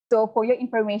So for your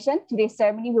information, today's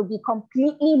ceremony will be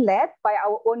completely led by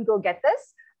our own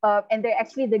go-getters, and they're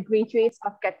actually the graduates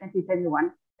of GET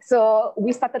 2021. So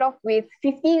we started off with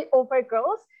 50 over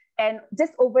girls, and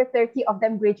just over 30 of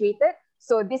them graduated.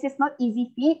 So this is not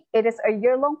easy feat. It is a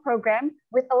year-long program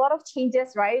with a lot of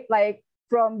changes, right? Like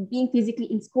from being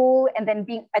physically in school and then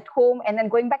being at home and then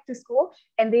going back to school.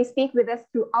 And they stayed with us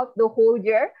throughout the whole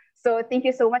year. So thank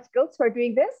you so much, girls, for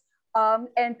doing this.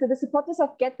 And to the supporters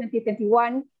of GET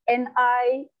 2021,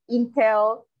 NI,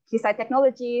 Intel, Keysight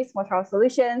Technologies, Motorola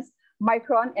Solutions,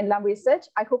 Micron and Lam Research,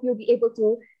 I hope you'll be able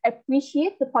to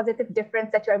appreciate the positive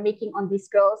difference that you are making on these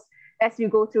girls as we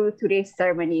go through today's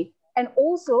ceremony. And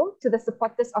also to the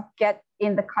supporters of GET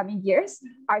in the coming years,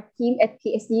 our team at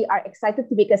KSC are excited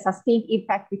to make a sustained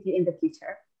impact with you in the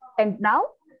future. And now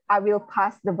I will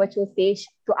pass the virtual stage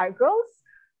to our girls,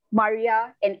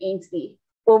 Maria and Ainsley.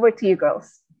 Over to you,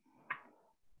 girls.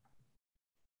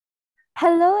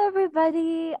 Hello,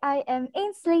 everybody. I am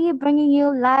Ainsley, bringing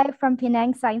you live from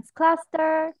Penang Science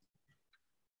Cluster.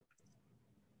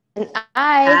 And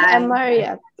I am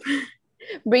Maria,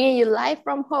 bringing you live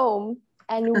from home.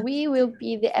 And we will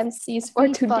be the MCs for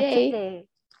today.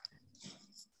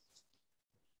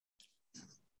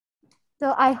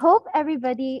 So I hope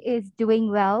everybody is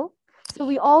doing well. So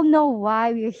we all know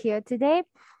why we're here today.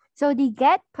 So the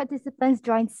GET participants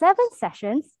joined 7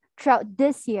 sessions throughout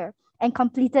this year and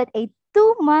completed a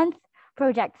 2-month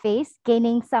project phase,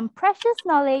 gaining some precious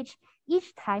knowledge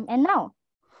each time. And now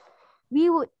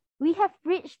we have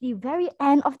reached the very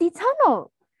end of the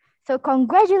tunnel. So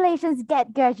congratulations,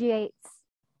 GET graduates.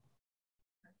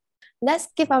 Let's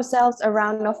give ourselves a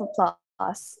round of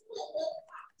applause.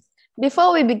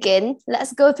 Before we begin,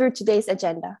 let's go through today's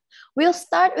agenda. We'll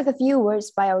start with a few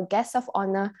words by our guest of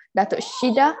honor, Datuk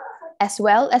Shida, as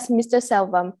well as Mr.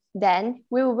 Selvam. Then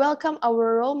we will welcome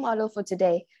our role model for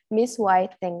today, Ms. Wai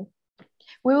Ting.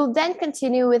 We will then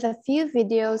continue with a few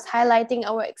videos highlighting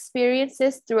our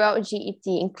experiences throughout GET,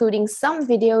 including some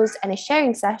videos and a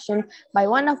sharing session by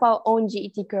one of our own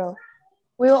GET girls.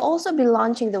 We will also be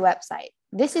launching the website.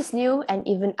 This is new, and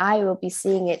even I will be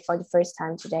seeing it for the first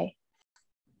time today.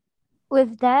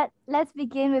 With that, let's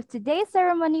begin with today's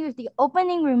ceremony with the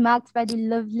opening remarks by the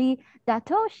lovely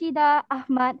Dato' Shida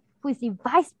Ahmad, who is the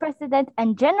Vice President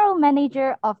and General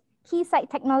Manager of Keysight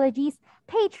Technologies,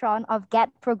 patron of GET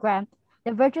program.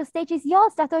 The virtual stage is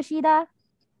yours, Dato' Shida.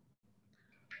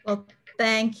 Well,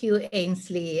 thank you,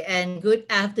 Ainsley, and good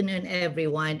afternoon,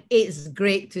 everyone. It's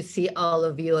great to see all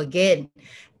of you again.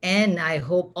 And I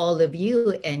hope all of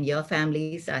you and your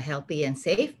families are healthy and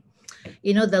safe.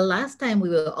 You know, the last time we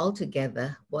were all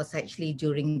together was actually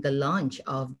during the launch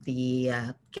of the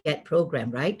GET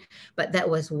program, right? But that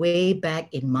was way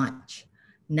back in March.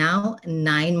 Now,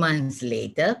 9 months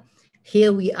later,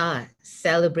 here we are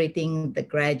celebrating the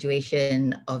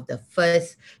graduation of the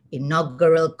first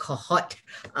inaugural cohort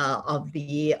of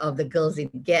the girls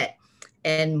in GET.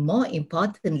 And more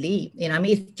importantly, you know, I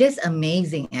mean, it's just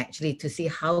amazing actually to see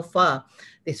how far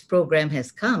this program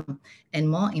has come, and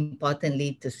more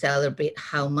importantly, to celebrate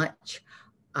how much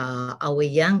our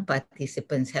young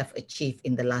participants have achieved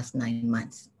in the last 9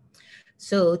 months.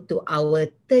 So to our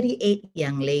 38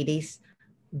 young ladies,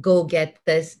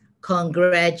 go-getters,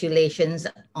 congratulations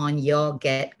on your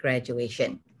GET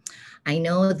graduation. I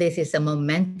know this is a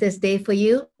momentous day for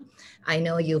you. I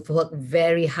know you've worked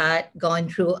very hard, gone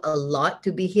through a lot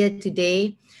to be here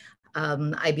today.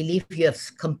 I believe you have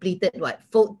completed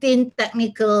 14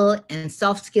 technical and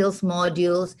soft skills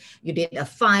modules. You did a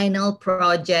final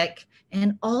project,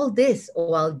 and all this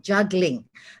while juggling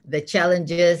the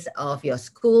challenges of your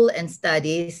school and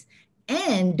studies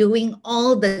and doing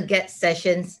all the GET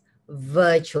sessions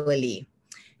virtually.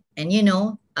 And you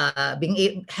know,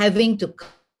 having to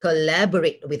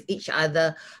collaborate with each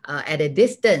other at a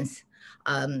distance,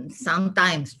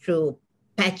 sometimes through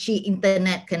patchy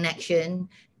internet connection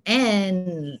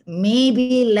and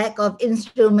maybe lack of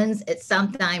instruments at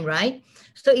some time, right?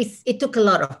 So it took a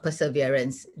lot of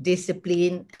perseverance,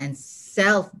 discipline, and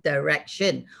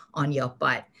self-direction on your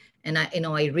part. And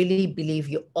I really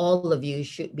believe all of you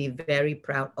should be very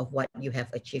proud of what you have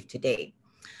achieved today.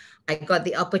 I got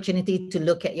the opportunity to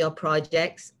look at your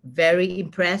projects, very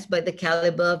impressed by the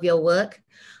caliber of your work.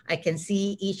 I can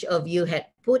see each of you had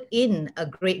put in a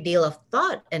great deal of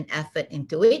thought and effort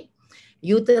into it,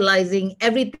 utilizing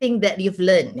everything that you've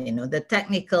learned, you know, the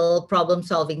technical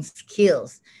problem-solving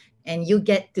skills. And you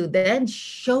get to then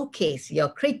showcase your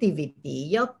creativity,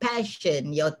 your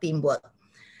passion, your teamwork.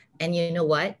 And you know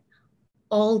what?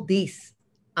 All these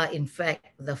are in fact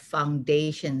the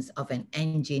foundations of an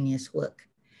engineer's work.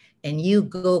 And you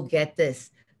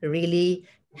go-getters really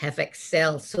have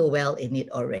excelled so well in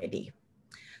it already.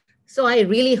 So I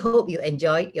really hope you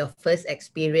enjoyed your first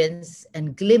experience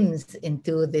and glimpse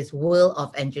into this world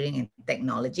of engineering and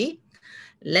technology.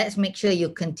 Let's make sure you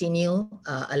continue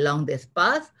along this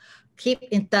path. Keep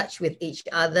in touch with each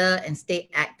other and stay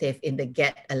active in the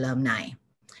GET alumni.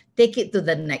 Take it to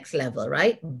the next level,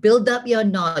 right? Build up your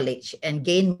knowledge and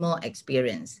gain more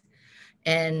experience.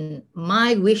 And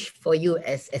my wish for you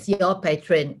as your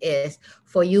patron is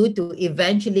for you to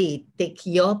eventually take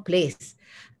your place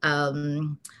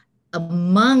among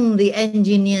the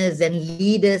engineers and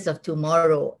leaders of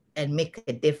tomorrow and make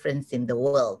a difference in the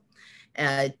world.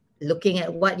 Looking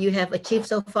at what you have achieved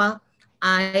so far,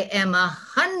 I am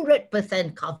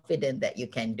 100% confident that you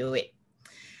can do it.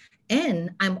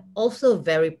 And I'm also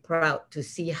very proud to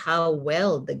see how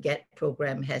well the GET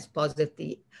program has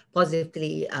positively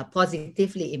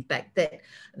impacted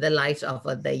the lives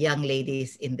of the young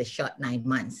ladies in the short 9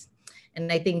 months.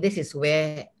 And I think this is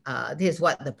where, this is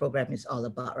what the program is all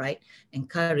about, right?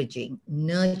 Encouraging,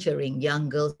 nurturing young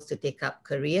girls to take up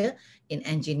career in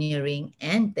engineering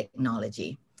and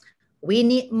technology. We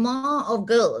need more of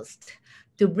girls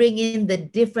to bring in the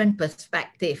different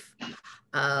perspective.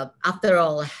 After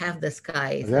all, half the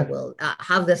sky is the world.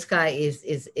 Half the sky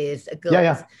is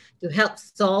girls to help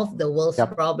solve the world's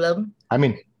problem. I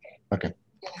mean, okay.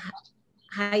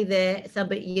 Hi there,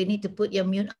 somebody. You need to put your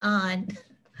mute on.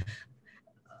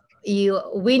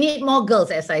 We need more girls,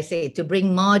 as I say, to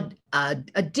bring more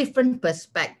a different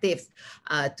perspectives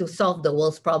to solve the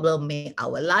world's problem, make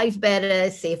our lives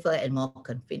better, safer, and more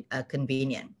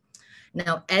convenient.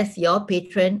 Now, as your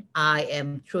patron, I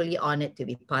am truly honored to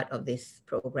be part of this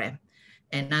program.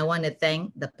 And I want to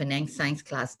thank the Penang Science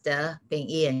Cluster, Peng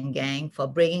Yi and gang, for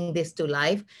bringing this to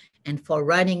life and for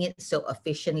running it so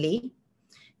efficiently.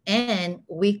 And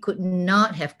we could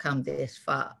not have come this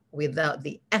far without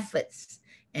the efforts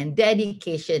and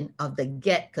dedication of the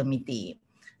GET committee,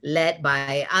 led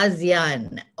by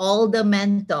ASEAN, all the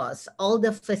mentors, all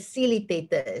the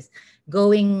facilitators,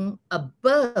 going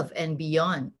above and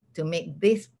beyond to make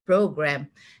this program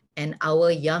and our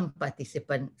young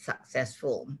participants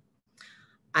successful.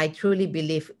 I truly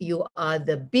believe you are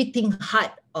the beating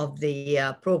heart of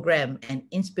the program and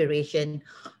inspiration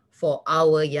for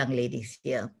our young ladies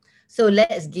here. So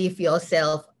let's give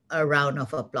yourself a round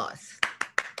of applause.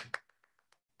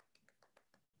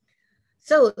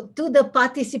 So to the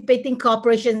participating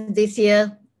corporations this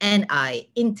year, NI,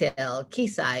 Intel,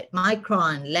 Keysight,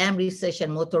 Micron, Lam Research,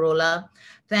 and Motorola,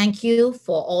 thank you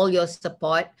for all your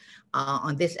support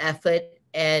on this effort.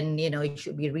 And you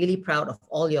should be really proud of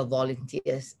all your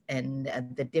volunteers and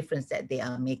the difference that they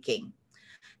are making.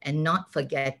 And not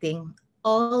forgetting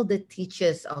all the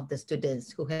teachers of the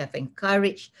students who have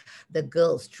encouraged the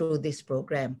girls through this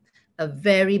program. A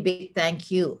very big thank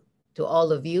you to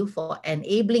all of you for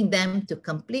enabling them to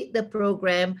complete the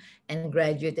program and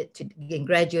graduate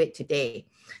today.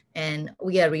 And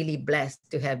we are really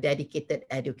blessed to have dedicated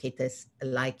educators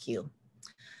like you.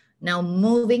 Now,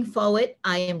 moving forward,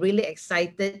 I am really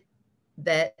excited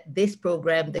that this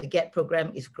program, the GET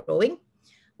program, is growing.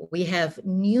 We have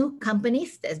new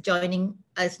companies that's joining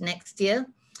us next year.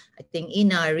 I think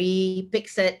Inari,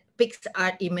 PixArt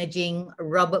Imaging,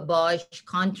 Robert Bosch,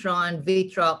 Contron,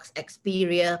 Vitrox,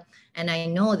 Xperia, and I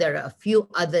know there are a few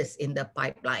others in the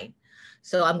pipeline.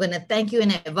 So I'm going to thank you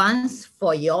in advance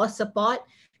for your support.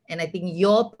 And I think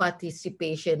your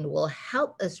participation will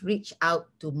help us reach out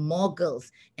to more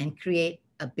girls and create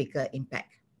a bigger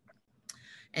impact.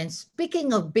 And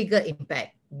speaking of bigger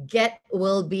impact, GET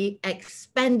will be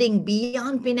expanding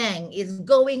beyond Penang. It's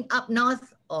going up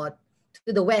north or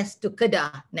to the west to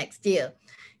Kedah next year.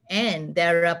 And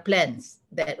there are plans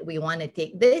that we want to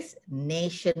take this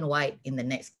nationwide in the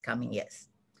next coming years.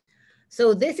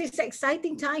 So this is an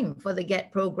exciting time for the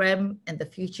GET program and the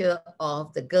future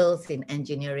of the girls in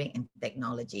engineering and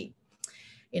technology.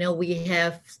 We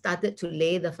have started to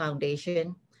lay the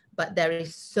foundation, but there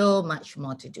is so much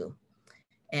more to do.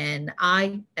 And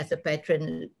I, as a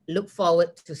patron, look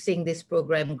forward to seeing this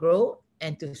program grow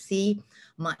and to see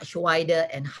much wider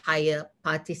and higher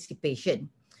participation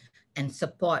and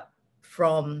support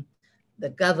from the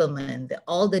government,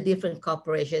 all the different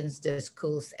corporations, the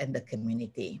schools, and the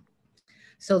community.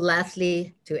 So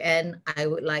lastly, to end, I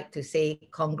would like to say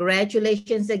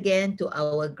congratulations again to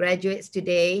our graduates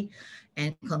today,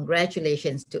 and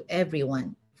congratulations to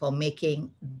everyone for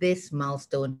making this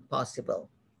milestone possible.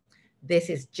 This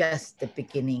is just the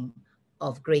beginning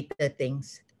of greater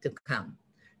things to come.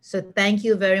 So thank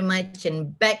you very much,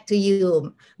 and back to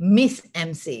you, Miss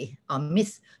MC, or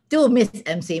Miss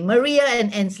MC, Maria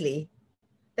and Ensley.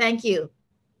 Thank you.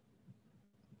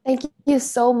 Thank you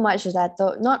so much,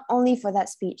 Dato, not only for that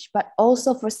speech, but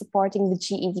also for supporting the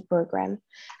GED program.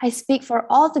 I speak for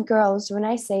all the girls when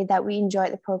I say that we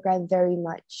enjoyed the program very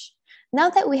much.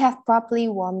 Now that we have properly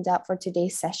warmed up for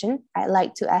today's session, I'd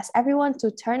like to ask everyone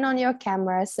to turn on your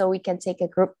camera so we can take a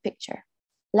group picture.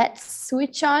 Let's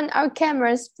switch on our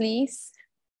cameras, please.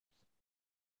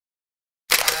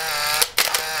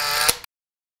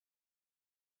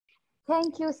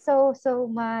 Thank you so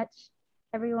much,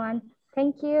 everyone.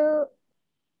 Thank you.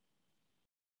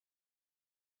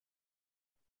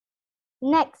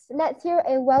 Next, let's hear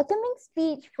a welcoming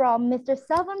speech from Mr.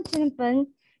 Selvam Chinpan,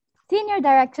 Senior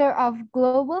Director of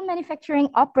Global Manufacturing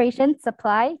Operations,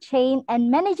 Supply Chain, and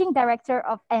Managing Director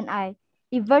of NI.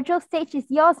 The virtual stage is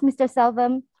yours, Mr.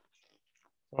 Selvam.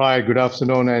 Right, good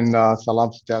afternoon and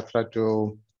salam sejahtera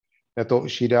to Dato'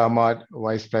 Shida Ahmad,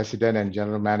 Vice President and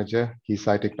General Manager,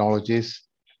 Keysight Technologies,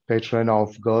 Patron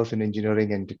of Girls in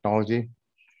Engineering and Technology.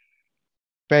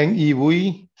 Peng Yi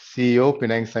Wui, CEO,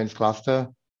 Penang Science Cluster.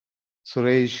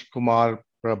 Suresh Kumar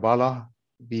Prabala,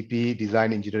 VP,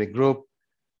 Design Engineering Group.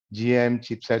 GM,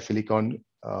 Chipset Silicon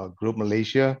Group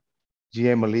Malaysia.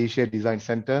 GM Malaysia Design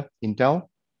Center, Intel.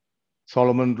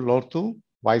 Solomon Lortu,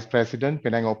 Vice President,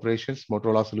 Penang Operations,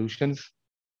 Motorola Solutions.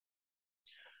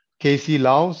 Casey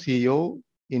Lau, CEO,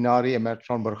 Inari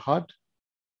Emetron Berhad.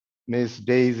 Ms.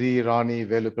 Daisy Rani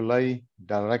Velupillai,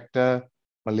 Director,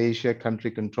 Malaysia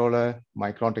Country Controller,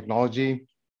 Micron Technology.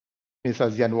 Ms.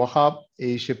 Azian Wahab,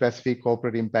 Asia Pacific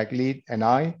Corporate Impact Lead, and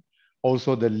I,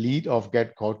 also the lead of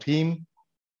GET core team.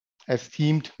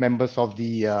 Esteemed members of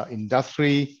the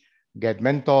industry, GET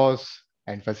mentors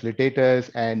and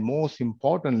facilitators, and most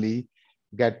importantly,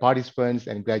 GET participants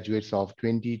and graduates of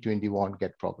 2021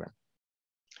 GET program.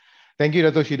 Thank you,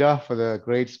 Dato' Shida, for the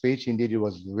great speech. Indeed, it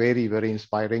was very, very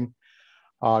inspiring.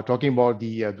 Talking about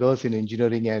the Girls in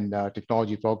Engineering and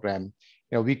Technology program,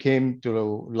 we came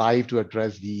to live to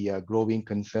address the growing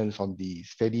concerns on the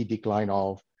steady decline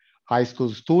of high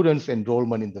school students'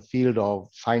 enrollment in the field of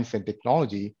science and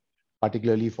technology,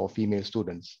 particularly for female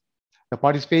students. The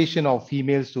participation of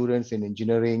female students in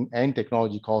engineering and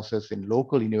technology courses in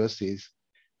local universities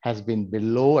has been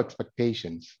below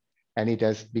expectations, and it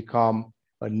has become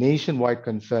a nationwide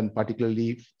concern,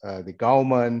 particularly the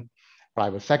government,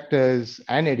 private sectors,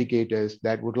 and educators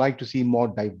that would like to see more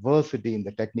diversity in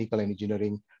the technical and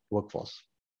engineering workforce.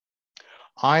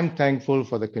 I'm thankful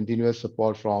for the continuous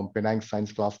support from Penang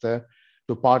Science Cluster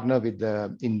to partner with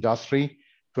the industry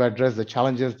to address the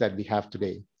challenges that we have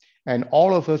today. And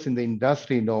all of us in the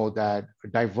industry know that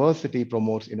diversity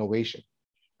promotes innovation.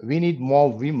 We need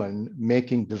more women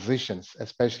making decisions,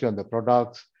 especially on the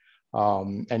products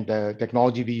and the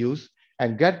technology we use.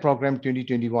 And GET program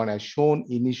 2021 has shown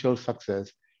initial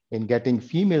success in getting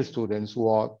female students who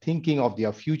are thinking of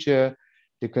their future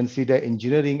to consider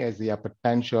engineering as their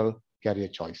potential career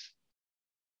choice.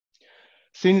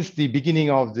 Since the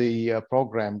beginning of the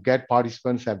program, GET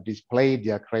participants have displayed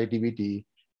their creativity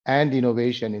and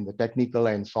innovation in the technical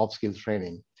and soft skills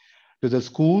training. To the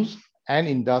schools and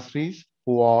industries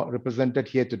who are represented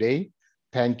here today,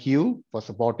 thank you for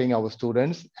supporting our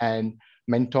students and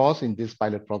mentors in this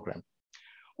pilot program.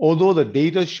 Although the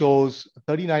data shows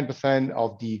 39%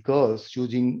 of the girls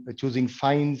choosing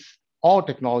science or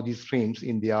technology streams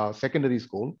in their secondary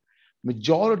school,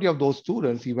 majority of those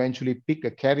students eventually pick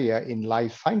a career in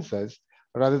life sciences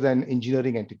rather than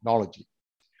engineering and technology.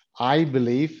 I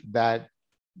believe that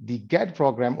the GET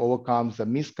program overcomes the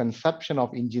misconception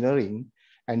of engineering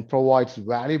and provides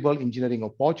valuable engineering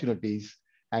opportunities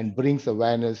and brings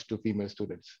awareness to female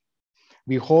students.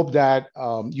 We hope that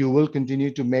you will continue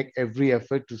to make every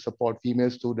effort to support female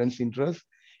students' interest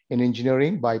in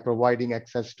engineering by providing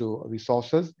access to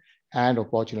resources and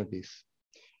opportunities.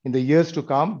 In the years to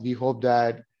come, we hope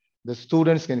that the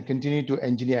students can continue to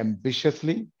engineer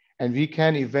ambitiously, and we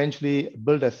can eventually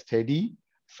build a steady,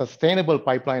 sustainable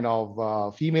pipeline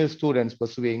of female students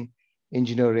pursuing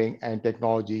engineering and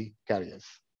technology careers.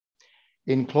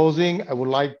 In closing, I would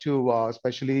like to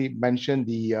especially mention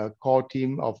the core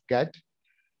team of GET,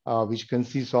 which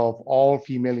consists of all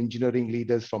female engineering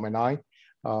leaders from NI,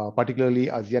 particularly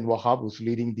Azian Wahab, who's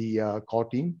leading the core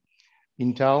team,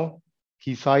 Intel,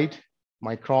 Keysight,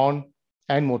 Micron,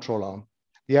 and Motorola.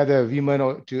 The other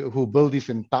women who built this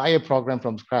entire program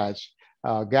from scratch.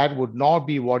 GET would not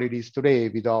be what it is today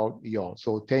without you all.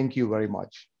 So thank you very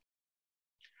much.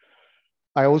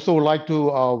 I also would like to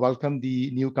welcome the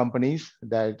new companies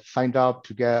that signed up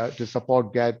to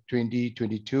support GET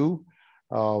 2022.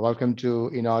 Welcome to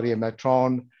Inari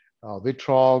Emetron,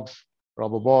 Vitrox,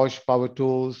 Robobosch, Power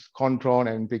Tools,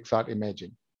 Contron, and Pixart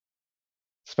Imaging.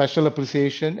 Special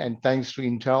appreciation and thanks to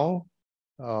Intel,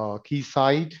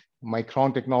 Keysight,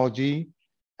 Micron Technology,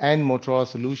 and Motorola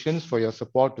Solutions for your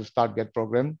support to start GET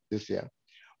program this year.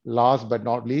 Last but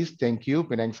not least, thank you,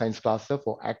 Penang Science Cluster,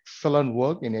 for excellent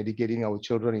work in educating our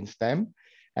children in STEM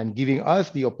and giving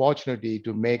us the opportunity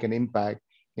to make an impact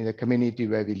in the community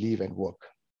where we live and work.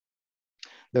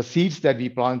 The seeds that we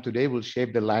plant today will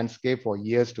shape the landscape for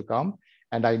years to come,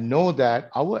 and I know that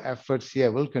our efforts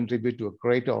here will contribute to a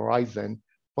greater horizon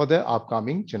for the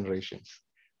upcoming generations.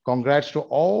 Congrats to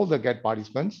all the GET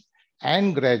participants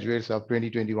and graduates of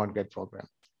 2021 GET program.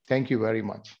 Thank you very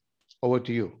much. Over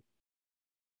to you.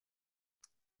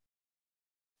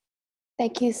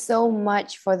 Thank you so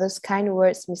much for those kind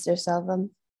words, Mr. Selvam.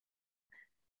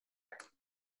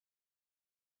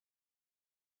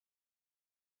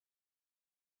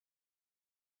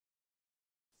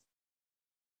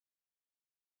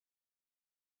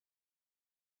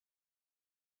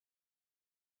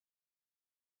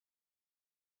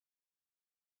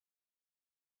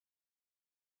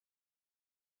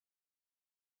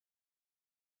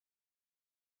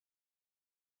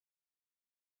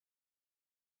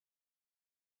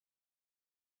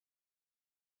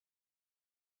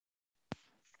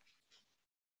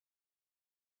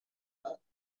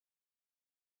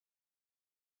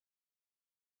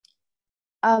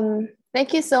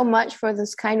 Thank you so much for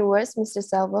those kind words, Mr.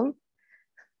 Selvam.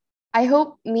 I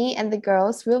hope me and the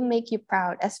girls will make you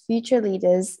proud as future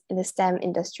leaders in the STEM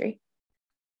industry.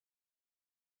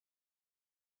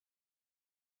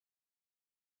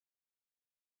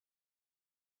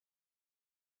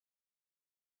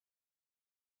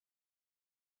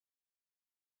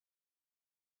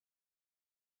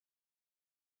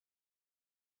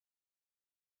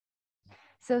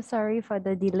 So sorry for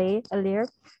the delay earlier.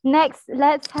 Next,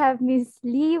 let's have Ms.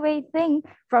 Lee Wei Ting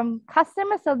from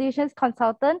Customer Solutions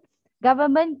Consultant,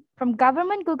 Government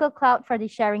Google Cloud for the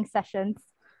sharing sessions.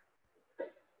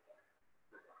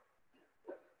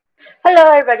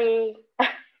 Hello, everybody.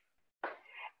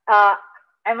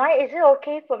 Is it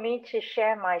okay for me to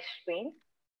share my screen?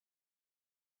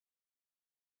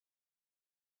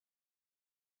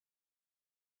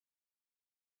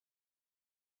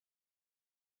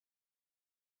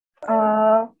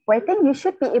 I think you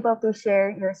should be able to share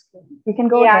your screen. You can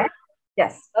go ahead.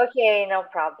 Yes. Okay, no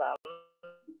problem.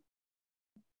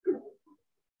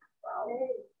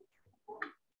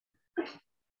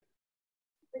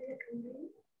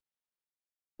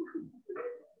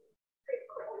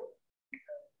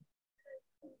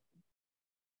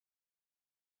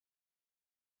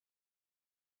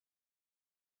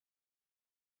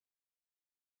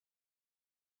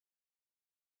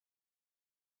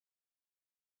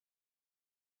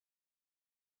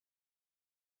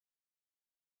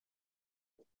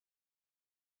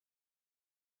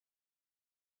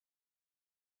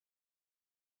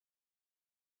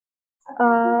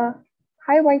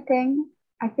 Hi, Wei Ting.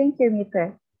 I think you're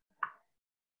muted.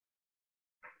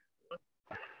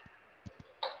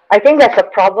 I think that's a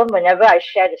problem whenever I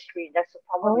share the screen. That's the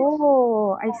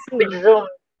problem I see. with Zoom.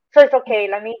 So it's okay.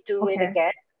 Let me do it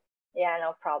again. Yeah,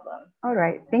 no problem. All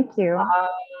right. Thank you.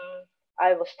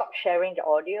 I will stop sharing the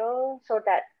audio so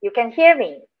that you can hear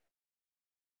me.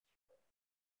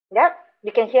 Yep,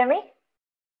 you can hear me?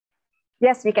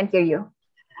 Yes, we can hear you.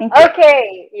 Thank you.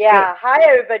 Okay. Yeah. Hi,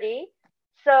 everybody.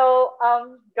 So,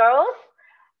 girls,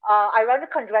 I want to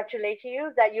congratulate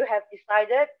you that you have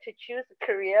decided to choose a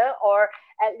career or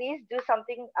at least do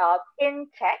something in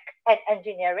tech and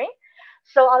engineering.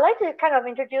 So I'd like to kind of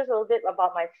introduce a little bit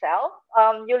about myself.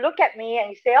 You look at me and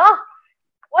you say, oh,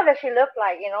 what does she look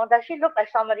like? You know, does she look like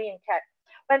somebody in tech?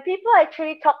 When people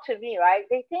actually talk to me, right,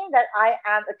 they think that I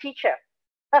am a teacher.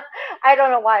 I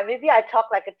don't know why. Maybe I talk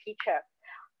like a teacher.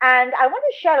 And I want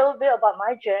to share a little bit about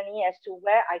my journey as to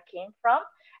where I came from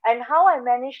and how I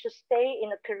managed to stay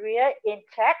in a career in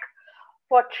tech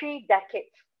for 3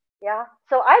 decades. Yeah.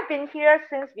 So I've been here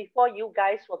since before you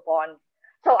guys were born.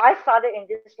 So I started in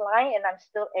this line and I'm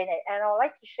still in it. And I'd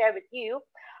like to share with you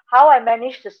how I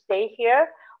managed to stay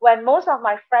here when most of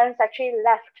my friends actually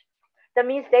left. That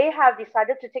means they have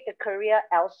decided to take a career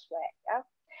elsewhere. Yeah.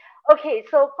 Okay.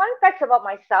 So fun facts about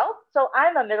myself. So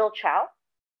I'm a middle child.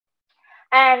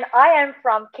 And I am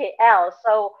from KL,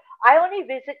 so I only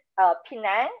visit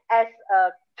Penang as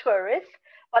a tourist,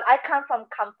 but I come from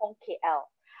Kampong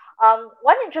KL.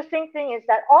 One interesting thing is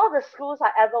that all the schools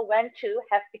I ever went to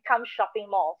have become shopping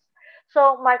malls.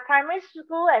 So my primary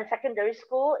school and secondary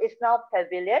school is now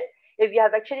Pavilion. If you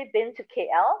have actually been to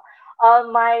KL,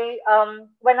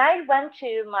 when I went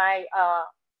to my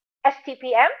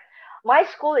STPM, my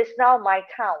school is now my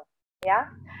town. Yeah.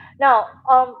 Now,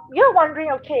 you're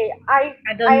wondering, okay, I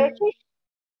actually,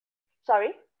 sorry.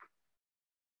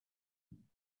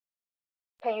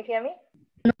 Can you hear me?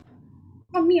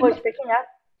 From me, Oh, it's breaking up.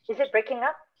 Is it breaking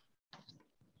up?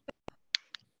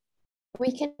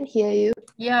 We can hear you.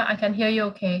 Yeah, I can hear you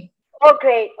okay. Oh,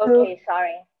 great. Okay,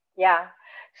 sorry. Yeah.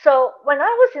 So when I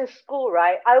was in school,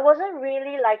 right, I wasn't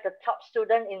really like the top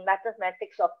student in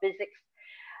mathematics or physics.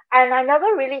 And I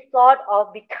never really thought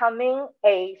of becoming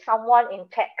a someone in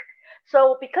tech.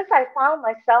 So because I found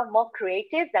myself more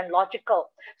creative than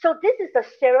logical. So this is the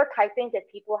stereotyping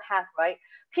that people have, right?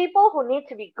 People who need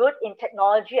to be good in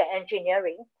technology and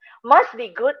engineering must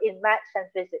be good in maths and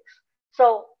physics.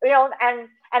 So,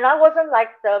 and I wasn't like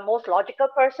the most logical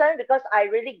person because I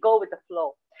really go with the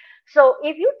flow. So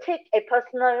if you take a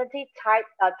personality type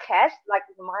test like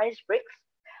Myers-Briggs,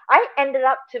 I ended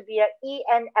up to be an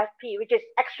ENFP, which is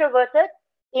extroverted,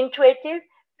 intuitive,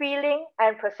 feeling,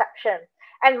 and perception.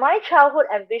 And my childhood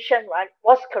ambition, right,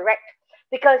 was correct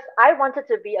because I wanted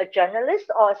to be a journalist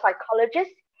or a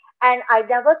psychologist, and I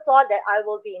never thought that I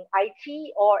will be in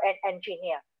IT or an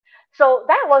engineer. So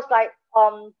that was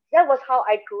how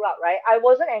I grew up, right? I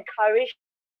wasn't encouraged.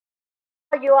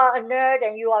 You are a nerd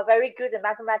and you are very good in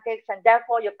mathematics, and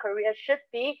therefore your career should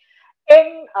be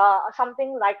in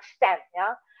something like STEM.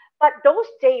 Yeah, but those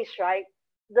days, right,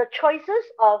 the choices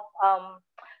of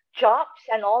jobs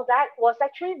and all that was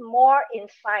actually more in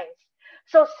science.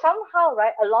 So somehow,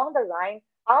 right, along the line,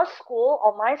 our school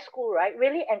or my school, right,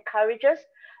 really encourages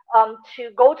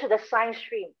to go to the science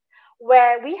stream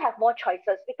where we have more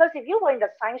choices. Because if you were in the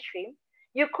science stream,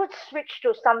 you could switch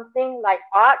to something like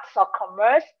arts or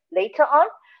commerce later on.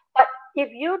 But if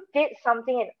you did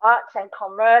something in arts and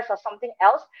commerce or something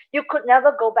else, you could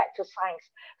never go back to science.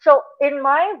 So in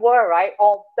my world, right,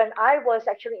 or when I was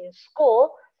actually in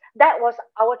school, that was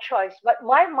our choice. But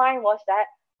my mind was that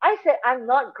I said I'm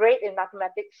not great in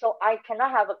mathematics, so I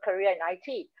cannot have a career in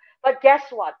IT. But guess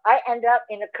what? I ended up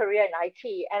in a career in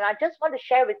IT, and I just want to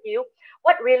share with you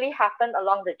what really happened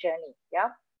along the journey. Yeah.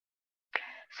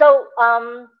 So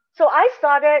I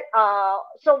started.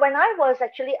 So when I was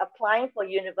actually applying for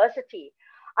university,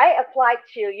 I applied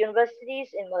to universities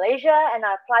in Malaysia and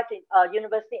I applied to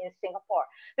university in Singapore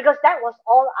because that was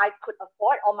all I could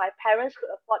afford, or my parents could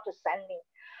afford to send me.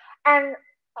 And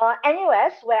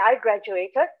NUS, where I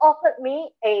graduated, offered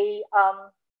me a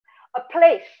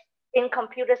place in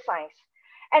computer science.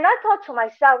 And I thought to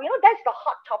myself, that's the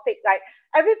hot topic, right?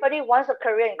 Everybody wants a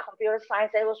career in computer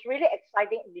science. And it was really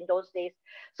exciting in those days.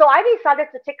 So I decided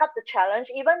to take up the challenge,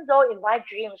 even though in my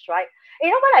dreams, right? You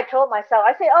know what I told myself?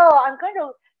 I said, oh, I'm going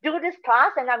to do this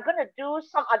class and I'm going to do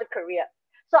some other career.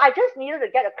 So I just needed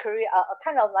to get a career, a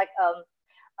kind of like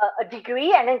a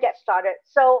degree and then get started.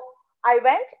 So I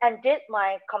went and did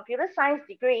my computer science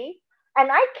degree. And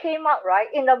I came out, right,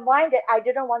 in the mind that I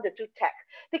didn't want to do tech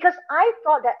because I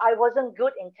thought that I wasn't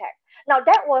good in tech. Now,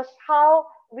 that was how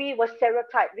we were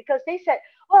stereotyped because they said,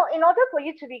 well, in order for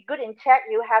you to be good in tech,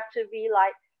 you have to be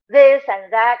like this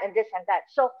and that and this and that.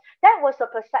 So that was the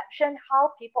perception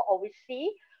how people always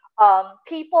see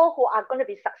people who are going to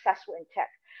be successful in tech.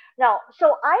 Now,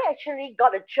 so I actually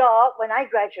got a job when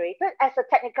I graduated as a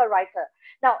technical writer.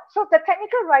 Now, so the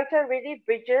technical writer really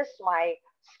bridges my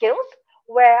skills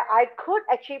where I could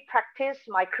actually practice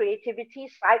my creativity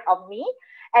side of me,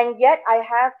 and yet I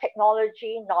have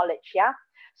technology knowledge. Yeah.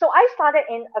 So I started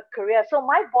in a career. So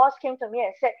my boss came to me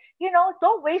and said,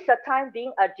 don't waste your time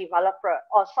being a developer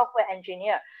or software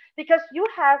engineer because you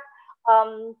have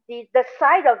the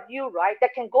side of you, right,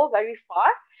 that can go very far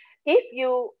if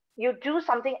you do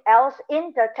something else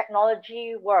in the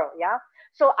technology world. Yeah.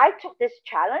 So I took this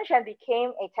challenge and became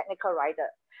a technical writer.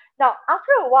 Now,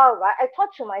 after a while, right, I thought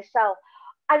to myself,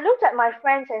 I looked at my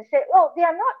friends and said, well,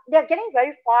 they're getting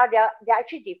very far. They're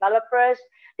actually developers,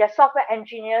 they're software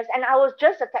engineers, and I was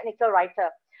just a technical writer.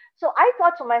 So I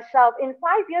thought to myself, in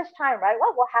 5 years' time, right,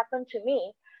 what will happen to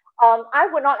me? I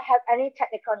would not have any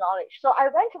technical knowledge. So I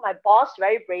went to my boss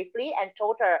very bravely and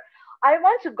told her, I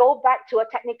want to go back to a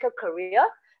technical career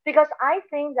because I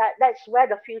think that that's where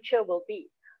the future will be.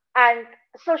 And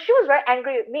so she was very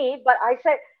angry with me, but I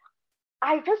said,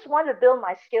 I just want to build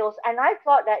my skills. And I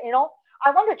thought that, I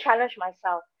want to challenge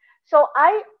myself. So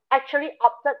I actually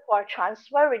opted for a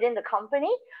transfer within the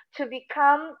company to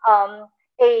become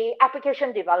a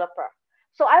application developer.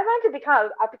 So I went to become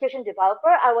an application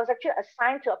developer. I was actually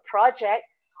assigned to a project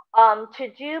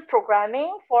to do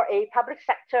programming for a public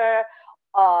sector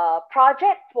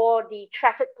project for the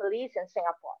traffic police in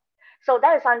Singapore. So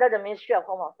that is under the Ministry of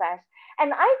Home Affairs.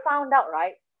 And I found out,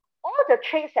 right, all the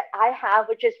traits that I have,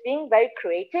 which is being very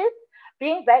creative,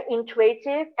 being very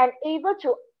intuitive, and able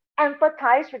to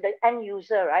empathize with the end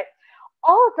user, right?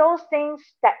 All those things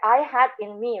that I had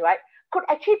in me, right, could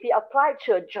actually be applied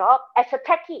to a job as a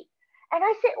techie. And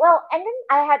I said, well, and then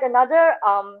I had another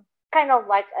kind of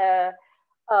like a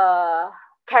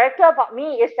character about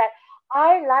me is that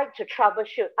I like to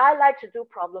troubleshoot. I like to do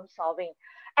problem solving.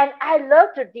 And I love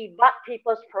to debug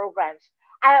people's programs.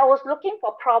 I was looking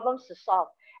for problems to solve.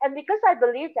 And because I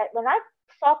believe that when I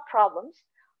solve problems,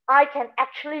 I can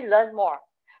actually learn more.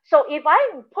 So if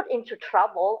I'm put into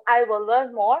trouble, I will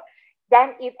learn more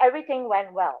than if everything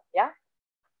went well. Yeah.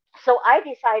 So I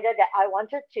decided that I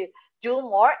wanted to do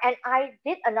more, and I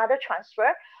did another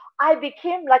transfer. I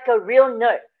became like a real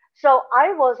nerd. So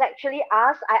I was actually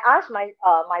asked. I asked my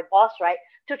boss, right,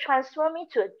 to transfer me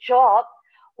to a job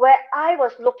where I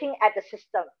was looking at the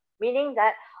system, meaning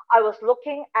that I was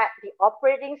looking at the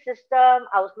operating system.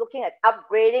 I was looking at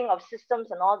upgrading of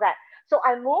systems and all that. So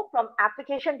I moved from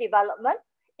application development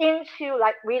into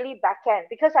like really backend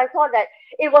because I thought that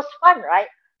it was fun, right?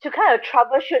 To kind of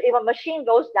troubleshoot if a machine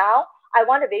goes down, I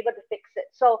want to be able to fix it.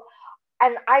 So,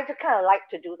 and I just kind of like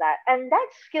to do that. And that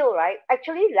skill, right,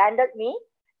 actually landed me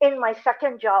in my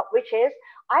second job, which is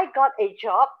I got a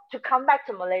job to come back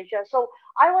to Malaysia. So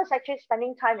I was actually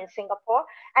spending time in Singapore,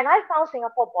 and I found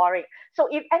Singapore boring. So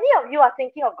if any of you are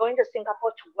thinking of going to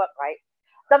Singapore to work, right,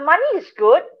 the money is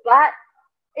good, but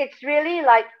it's really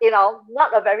like,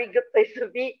 not a very good place to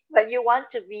be when you want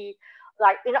to be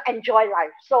like, enjoy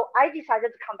life. So I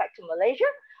decided to come back to Malaysia.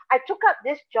 I took up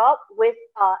this job with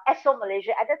Esso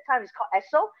Malaysia. At that time, it's called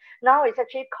Esso. Now it's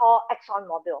actually called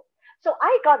ExxonMobil. So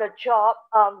I got a job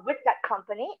with that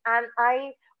company, and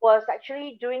I was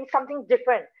actually doing something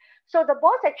different. So the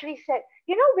boss actually said,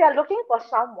 we are looking for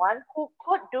someone who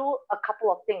could do a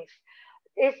couple of things.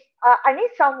 I need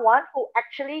someone who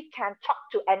actually can talk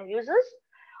to end users.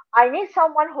 I need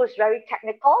someone who's very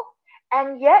technical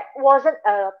and yet wasn't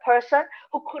a person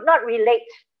who could not relate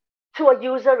to a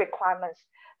user requirements.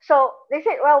 So they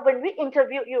said, well, when we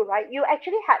interviewed you, right, you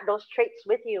actually had those traits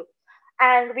with you,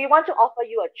 and we want to offer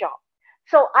you a job.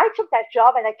 So I took that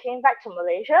job, and I came back to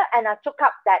Malaysia, and I took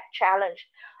up that challenge.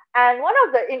 And one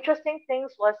of the interesting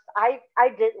things I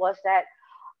did was that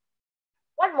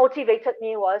what motivated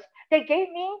me was they gave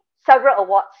me several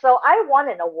awards. So I won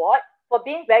an award for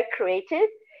being very creative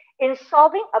in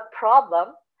solving a problem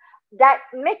that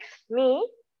makes me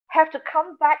have to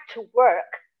come back to work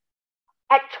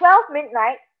at 12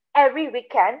 midnight every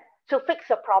weekend to fix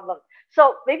a problem.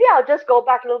 So maybe I'll just go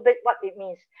back a little bit what it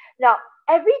means. Now,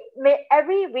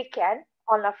 every weekend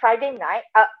on a Friday night,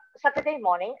 Saturday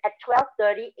morning at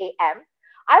 12:30 a.m.,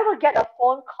 I will get a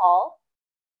phone call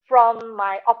from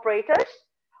my operators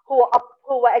who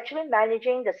were actually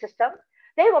managing the system.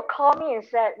 They will call me and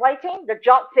say, Whiting, the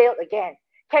job failed again.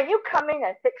 Can you come in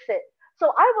and fix it?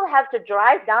 So I will have to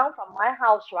drive down from my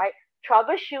house, right?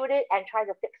 Troubleshoot it and try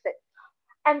to fix it.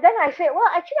 And then I said, well,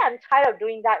 actually, I'm tired of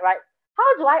doing that, right?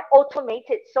 How do I automate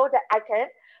it so that I can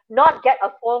not get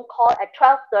a phone call at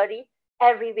 12:30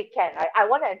 every weekend, right? I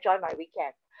want to enjoy my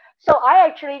weekend. So I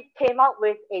actually came up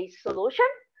with a solution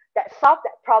that solved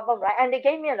that problem, right? And they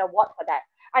gave me an award for that.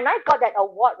 And I got that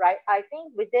award, right? I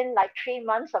think within like 3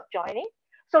 months of joining.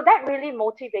 So that really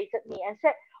motivated me and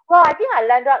said, well, I think I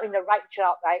landed up in the right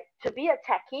job, right? To be a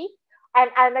techie.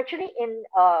 And I'm actually and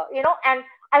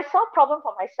I solve problem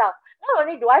for myself. Not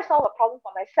only do I solve a problem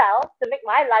for myself to make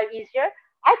my life easier,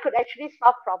 I could actually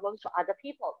solve problems for other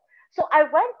people. So I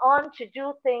went on to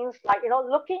do things like,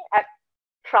 looking at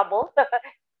trouble,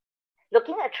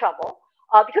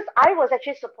 because I was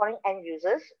actually supporting end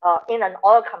users in an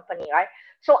oil company, right?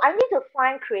 So I need to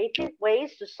find creative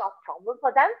ways to solve problems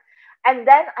for them. And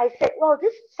then I said, well,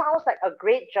 this sounds like a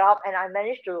great job, and I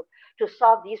managed to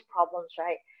solve these problems,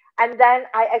 right? And then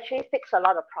I actually fixed a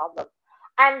lot of problems.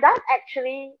 And that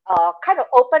actually kind of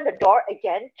opened the door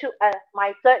again to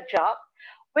my third job,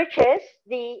 which is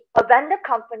a vendor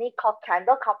company called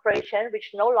Candle Corporation, which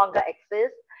no longer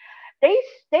exists.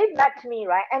 They met me,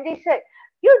 right? And they said,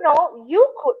 you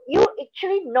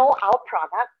actually know our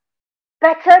product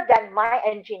better than my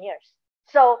engineers.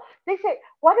 So they said,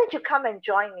 why don't you come and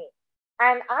join me?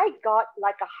 And I got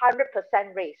like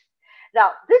 100% raise.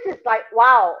 Now, this is like,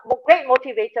 wow, great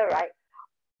motivator, right?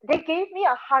 They gave me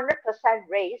 100%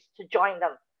 raise to join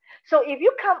them. So if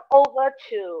you come over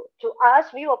to us,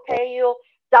 we will pay you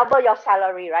double your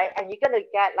salary, right? And you're going to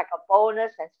get like a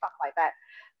bonus and stuff like that.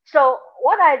 So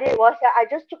what I did was that I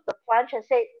just took the plunge and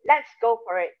said, let's go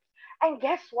for it. And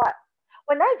guess what?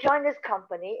 When I joined this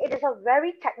company, it is a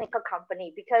very technical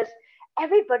company because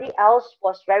everybody else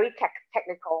was very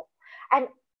technical. And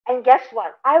guess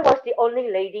what? I was the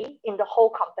only lady in the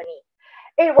whole company.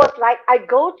 It was like I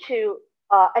go to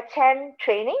attend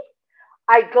training,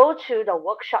 I go to the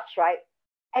workshops, right?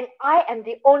 And I am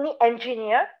the only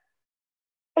engineer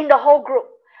in the whole group.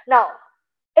 Now,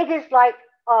 it is like,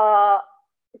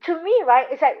 to me, right,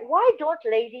 it's like, why don't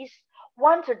ladies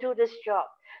want to do this job?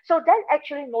 So that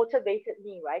actually motivated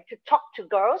me, right, to talk to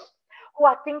girls who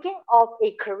are thinking of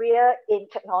a career in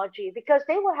technology, because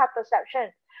they will have perception.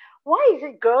 Why is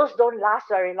it girls don't last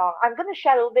very long? I'm going to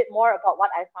share a little bit more about what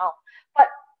I found. But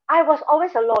I was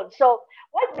always alone. So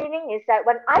what meaning is that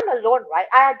when I'm alone, right,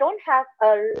 I don't have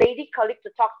a lady colleague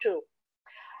to talk to.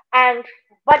 And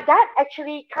but that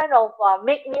actually kind of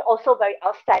made me also very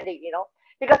outstanding,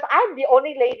 because I'm the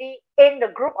only lady in the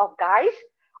group of guys,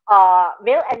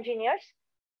 male engineers,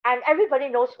 and everybody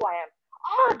knows who I am.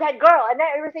 Oh, that girl. And then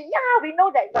everybody say, yeah, we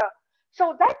know that girl.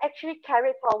 So that actually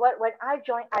carried forward when I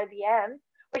joined IBM,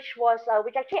 which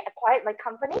actually acquired my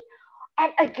company.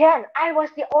 And again, I was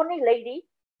the only lady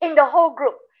in the whole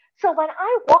group. So when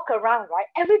I walk around, right,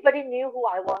 everybody knew who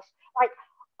I was. Like,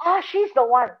 oh, she's the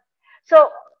one. So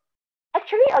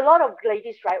actually, a lot of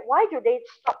ladies, right, why do they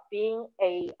stop being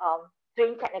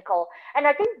doing technical? And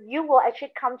I think you will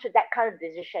actually come to that kind of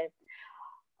decision.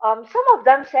 Some of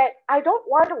them said, I don't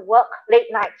want to work late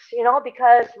nights,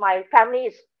 because my family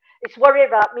is worried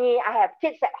about me. I have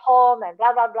kids at home and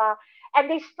blah, blah, blah. And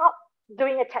they stop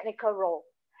doing a technical role.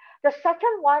 The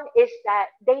second one is that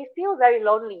they feel very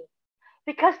lonely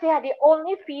because they are the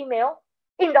only female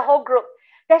in the whole group.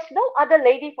 There's no other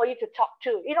lady for you to talk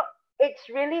to. It's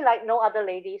really like no other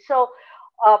lady. So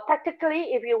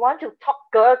practically, if you want to talk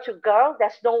girl to girl,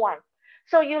 there's no one.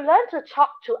 So you learn to talk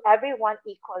to everyone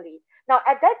equally. Now,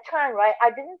 at that time, right, I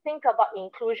didn't think about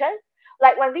inclusion.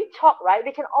 Like when we talk, right,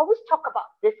 we can always talk about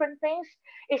different things.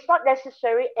 It's not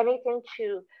necessary anything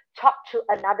to talk to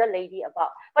another lady about.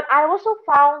 But I also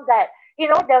found that,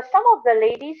 there are some of the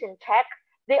ladies in tech,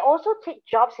 they also take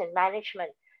jobs in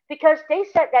management because they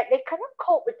said that they cannot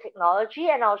cope with technology.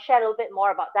 And I'll share a little bit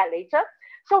more about that later.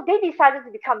 So they decided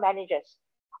to become managers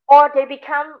or they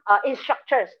become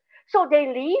instructors. So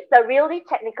they leave the really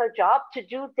technical job to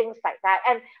do things like that.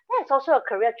 And that's also a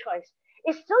career choice.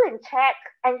 It's still in tech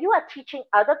and you are teaching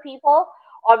other people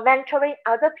or mentoring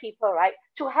other people, right,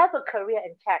 to have a career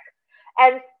in tech.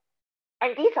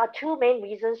 And these are two main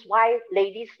reasons why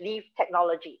ladies leave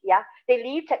technology. Yeah, they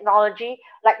leave technology,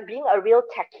 like being a real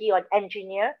techie or an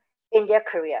engineer in their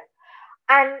career.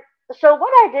 And so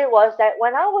what I did was that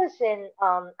when I was in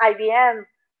IBM,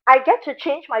 I get to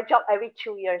change my job every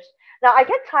 2 years. Now I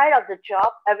get tired of the job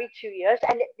every 2 years,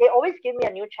 and they always give me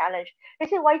a new challenge. They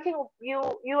say, "Why think you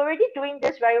already doing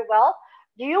this very well?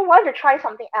 Do you want to try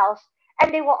something else?"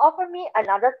 And they will offer me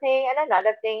another thing and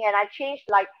another thing, and I changed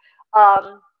like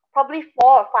probably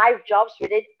 4 or 5 jobs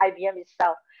within IBM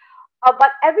itself.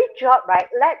 But every job, right,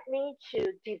 led me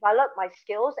to develop my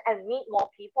skills and meet more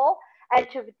people and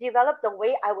to develop the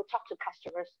way I would talk to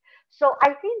customers. So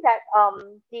I think that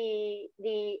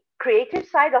the creative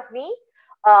side of me,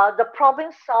 the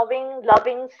problem solving,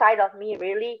 loving side of me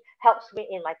really helps me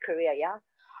in my career. Yeah.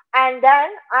 And then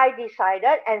I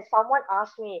decided, and someone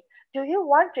asked me, do you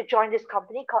want to join this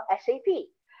company called SAP?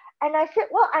 And I said,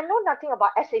 well, I know nothing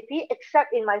about SAP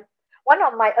except in one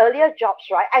of my earlier jobs,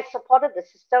 right? I supported the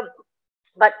system,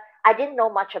 but I didn't know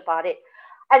much about it.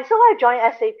 And so I joined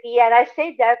SAP and I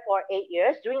stayed there for 8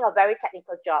 years doing a very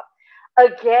technical job.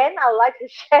 Again, I would like to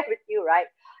share with you, right?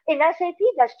 In SAP,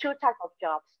 there's two types of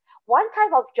jobs. One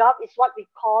type of job is what we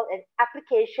call an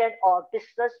application or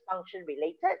business function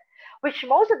related, which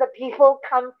most of the people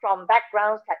come from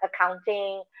backgrounds like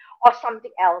accounting or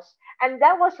something else. And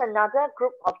there was another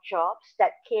group of jobs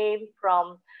that came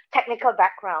from technical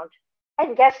background.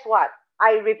 And guess what?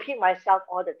 I repeat myself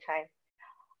all the time.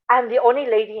 I'm the only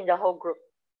lady in the whole group.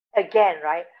 Again,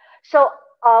 right? So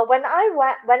when I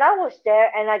was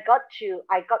there and I got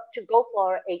to go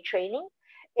for a training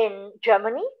in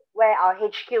Germany where our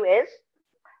HQ is,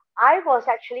 I was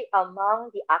actually among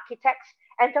the architects,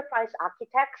 enterprise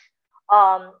architects,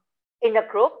 in the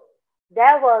group.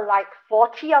 There were like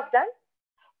 40 of them,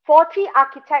 40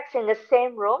 architects in the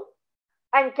same room.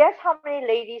 And guess how many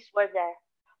ladies were there?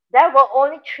 There were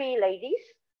only 3 ladies.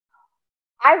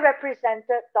 I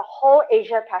represented the whole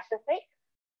Asia Pacific.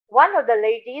 One of the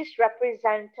ladies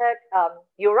represented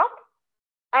Europe,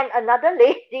 and another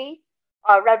lady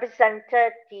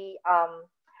represented the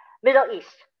Middle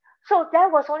East. So there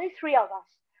was only 3 of us.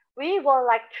 We were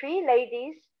like 3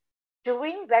 ladies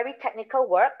doing very technical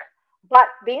work, but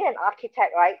being an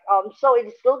architect, right? So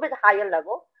it's a little bit higher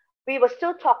level. We were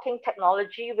still talking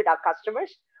technology with our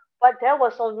customers, but there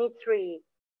was only 3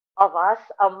 of us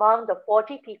among the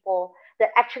 40 people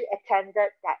that actually attended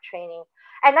that training.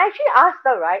 And I actually asked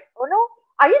her, right, oh no,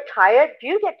 are you tired? Do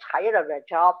you get tired of your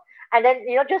job? And then,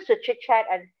 just to chit chat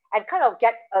and kind of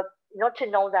get, to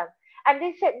know them. And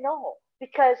they said no,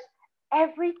 because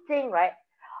everything, right?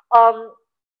 um,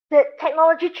 the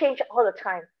technology change all the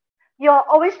time. You're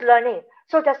always learning.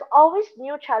 So there's always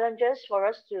new challenges for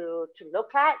us to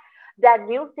look at. There are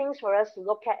new things for us to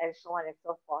look at and so on and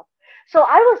so forth. So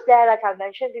I was there, like I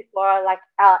mentioned before, like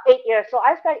 8 years. So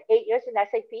I spent 8 years in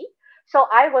SAP. So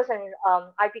I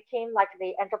became like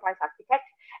the enterprise architect.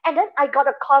 And then I got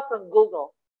a call from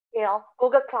Google,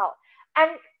 Google Cloud.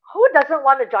 And who doesn't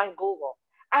want to join Google?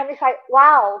 And it's like,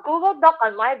 wow, Google knocked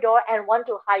on my door and want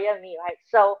to hire me, right?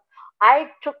 So I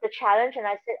took the challenge and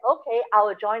I said, okay, I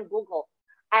will join Google.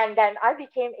 And then I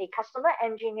became a customer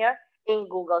engineer in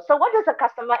Google. So what does a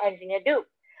customer engineer do?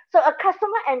 So a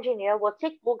customer engineer will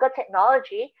take Google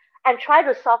technology and try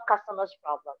to solve customers'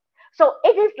 problems. So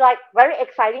it is like very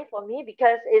exciting for me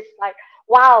because it's like,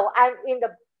 wow, I'm in the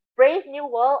brave new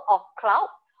world of cloud.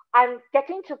 I'm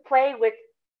getting to play with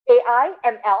AI,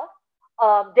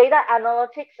 ML, data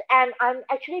analytics, and I'm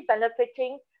actually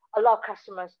benefiting a lot of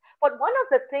customers. But one of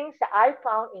the things that I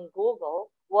found in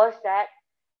Google was that,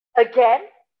 again,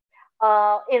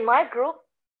 in my group,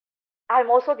 I'm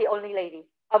also the only lady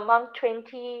among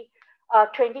 20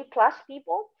 plus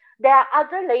people. There are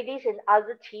other ladies in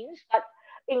other teams, but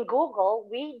in Google,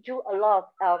 we do a lot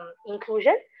of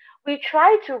inclusion. We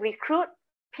try to recruit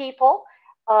people,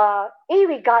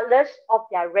 irregardless of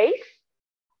their race,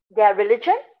 their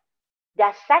religion,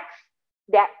 their sex,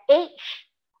 their age,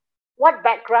 what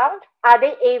background, are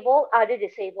they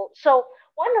disabled. So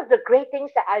one of the great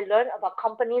things that I learned about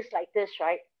companies like this,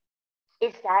 right,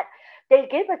 is that they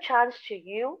give a chance to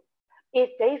you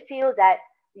if they feel that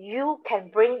you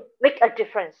can make a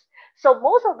difference. So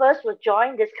most of us will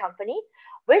join this company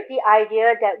with the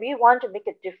idea that we want to make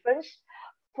a difference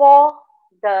for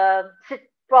the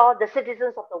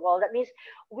citizens of the world. That means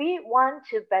we want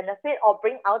to benefit or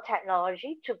bring our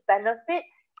technology to benefit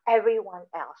everyone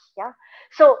else. Yeah.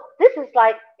 So this is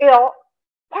like,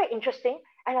 quite interesting.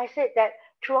 And I said that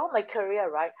throughout my career,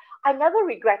 right, I never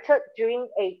regretted doing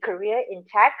a career in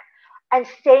tech and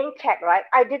staying tech, right?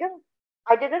 I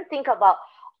didn't think about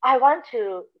I want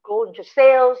to go into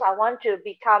sales, I want to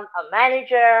become a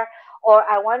manager, or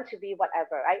I want to be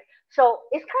whatever, right? So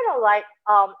it's kind of like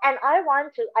and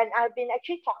I've been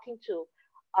actually talking to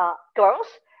girls,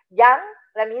 young,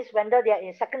 that means when they're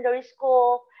in secondary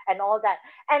school and all that.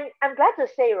 And I'm glad to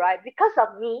say, right, because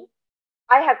of me,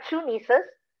 I have two nieces.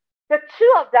 The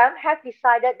two of them have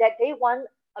decided that they want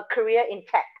a career in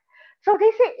tech. So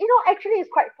they say, actually it's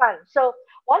quite fun. So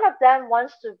one of them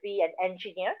wants to be an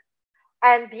engineer,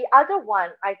 and the other one,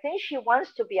 I think she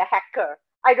wants to be a hacker.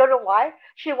 I don't know why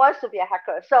she wants to be a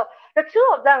hacker. So the two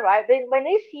of them, right, when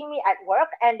they see me at work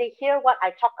and they hear what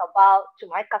I talk about to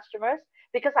my customers,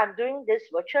 because I'm doing this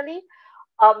virtually,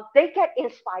 they get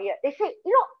inspired. They say,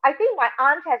 I think my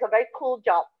aunt has a very cool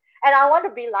job and I want to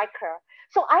be like her.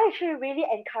 So I actually really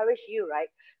encourage you, right,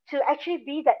 to actually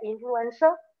be the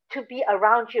influencer, to be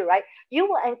around you, right? You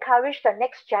will encourage the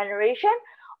next generation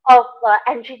of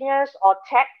engineers or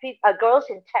girls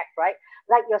in tech, right?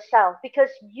 Like yourself, because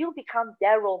you become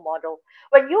their role model.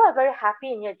 When you are very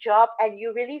happy in your job and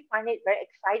you really find it very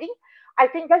exciting, I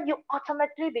think that you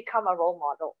automatically become a role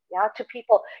model, yeah, to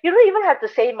people. You don't even have to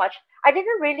say much. I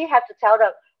didn't really have to tell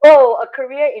them, oh, a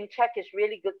career in tech is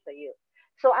really good for you.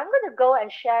 So I'm going to go and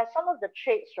share some of the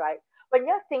traits, right? When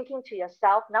you're thinking to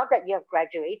yourself, now that you have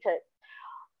graduated,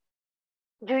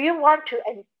 do you want to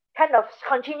kind of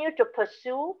continue to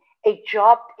pursue a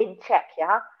job in tech?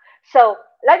 Yeah. So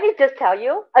let me just tell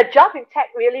you, a job in tech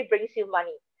really brings you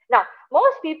money. Now,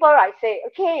 most people, I say,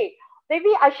 okay, maybe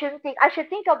I should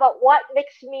think about what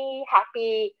makes me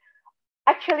happy.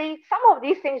 Actually, some of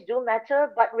these things do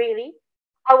matter, but really,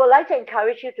 I would like to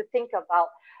encourage you to think about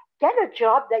get a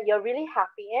job that you're really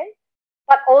happy in,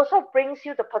 but also brings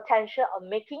you the potential of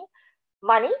making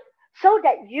money so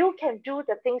that you can do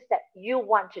the things that you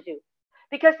want to do.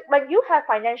 Because when you have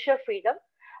financial freedom,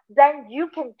 then you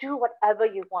can do whatever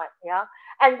you want. Yeah.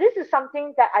 And this is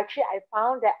something that actually I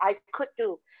found that I could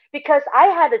do because I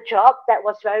had a job that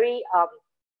was very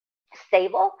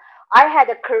stable. I had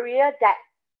a career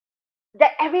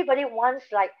that everybody wants,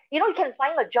 like, you can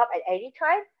find a job at any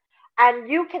time and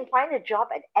you can find a job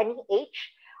at any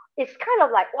age. It's kind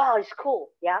of like, wow, it's cool.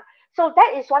 Yeah. So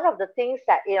that is one of the things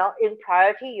that, in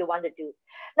priority you want to do.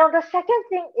 Now, the second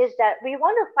thing is that we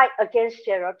want to fight against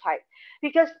stereotype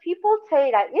because people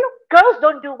say that, girls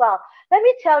don't do well. Let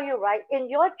me tell you, right, in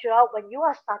your job, when you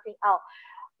are starting out,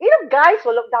 guys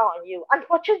will look down on you.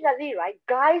 Unfortunately, right,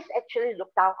 guys actually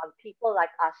look down on people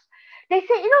like us. They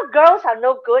say, girls are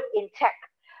no good in tech.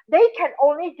 They can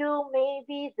only do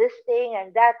maybe this thing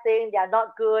and that thing. They're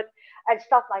not good and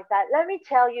stuff like that. Let me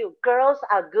tell you, girls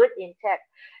are good in tech.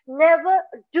 Never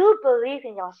do believe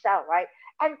in yourself, right?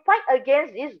 And fight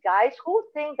against these guys who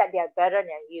think that they're better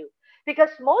than you.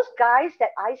 Because most guys that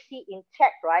I see in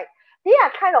tech, right, they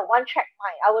are kind of one track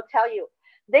mind. I will tell you,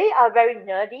 they are very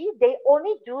nerdy. They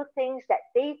only do things that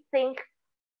they think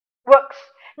works.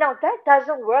 Now, that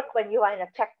doesn't work when you are in a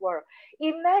tech world.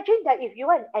 Imagine that if you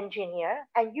are an engineer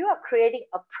and you are creating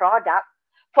a product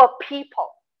for people,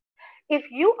 if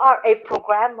you are a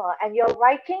programmer and you're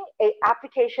writing a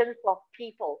application for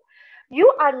people,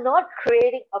 you are not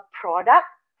creating a product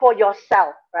for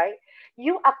yourself, right?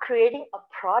 You are creating a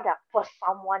product for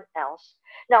someone else.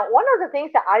 Now, one of the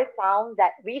things that I found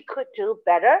that we could do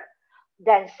better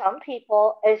than some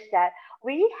people is that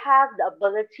we have the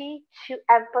ability to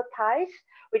empathize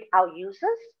with our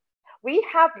users. We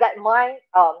have that mind,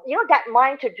 that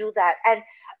mind to do that. And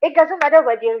it doesn't matter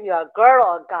whether you're a girl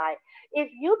or a guy. If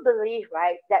you believe,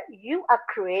 right, that you are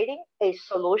creating a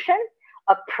solution,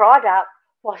 a product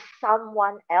for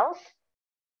someone else,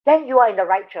 then you are in the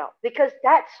right job because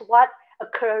that's what a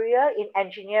career in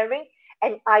engineering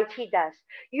and IT does.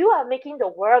 You are making the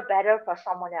world better for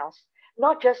someone else,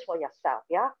 not just for yourself.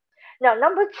 Yeah. Now,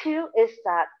 number two is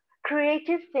that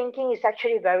creative thinking is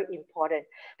actually very important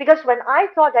because when I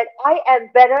thought that I am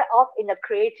better off in a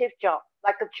creative job,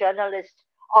 like a journalist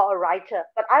or a writer,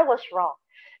 but I was wrong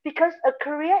because a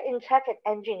career in tech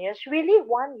and engineers really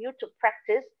want you to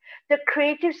practice the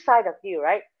creative side of you,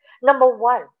 right? Number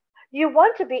one, you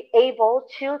want to be able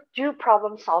to do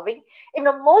problem solving in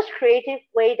the most creative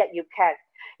way that you can.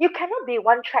 You cannot be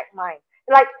one track mind.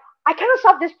 Like, I cannot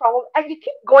solve this problem, and you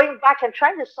keep going back and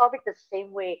trying to solve it the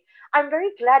same way. I'm very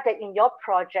glad that in your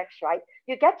projects, right,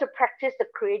 you get to practice the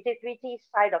creativity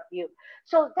side of you.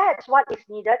 So that's what is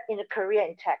needed in a career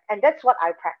in tech, and that's what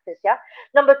I practice. Yeah.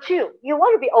 Number two, you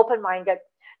want to be open minded.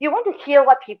 You want to hear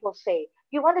what people say.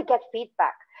 You want to get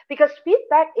feedback because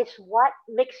feedback is what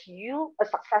makes you a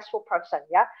successful person.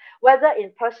 Yeah. Whether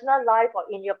in personal life or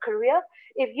in your career,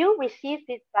 if you receive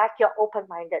feedback, you're open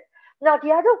minded. Now,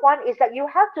 the other one is that you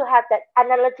have to have that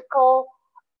analytical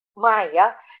mind.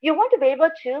 Yeah. You want to be able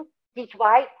to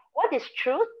divide what is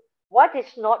truth, what is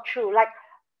not true. Like,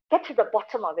 get to the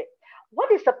bottom of it.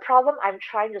 What is the problem I'm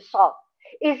trying to solve?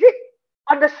 Is it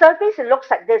on the surface, it looks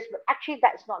like this, but actually,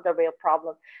 that's not the real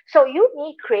problem. So, you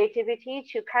need creativity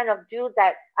to kind of do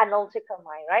that analytical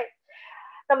mind, right?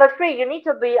 Number three, you need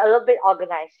to be a little bit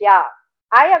organized. Yeah.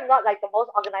 I am not like the most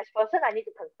organized person. I need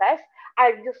to confess.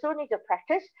 I still need to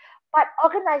practice. But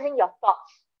organizing your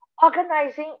thoughts,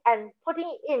 organizing and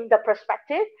putting in the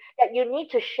perspective that you need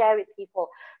to share with people.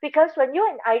 Because when you're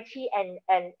in IT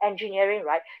and engineering,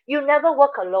 right, you never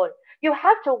work alone. You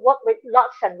have to work with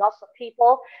lots and lots of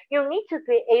people. You need to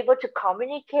be able to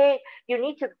communicate. You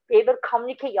need to be able to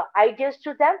communicate your ideas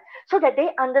to them so that they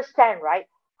understand, right?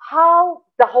 How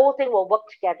the whole thing will work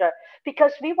together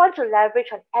because we want to leverage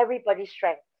on everybody's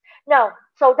strength. Now,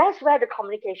 so that's where the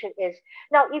communication is.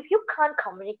 Now, if you can't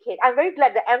communicate, I'm very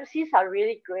glad the MCs are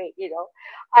really great,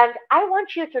 and I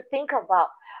want you to think about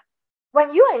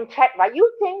when you're in tech, right?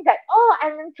 You think that, oh, I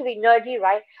need to be nerdy,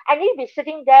 right? I need to be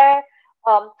sitting there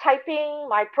typing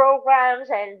my programs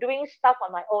and doing stuff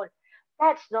on my own.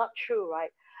 That's not true,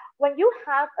 right? When you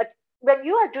have a when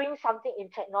you are doing something in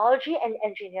technology and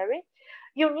engineering,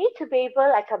 you need to be able,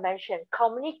 like I mentioned,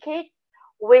 communicate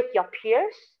with your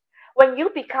peers. When you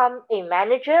become a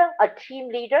manager, a team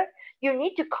leader, you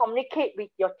need to communicate with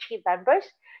your team members.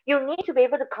 You need to be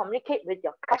able to communicate with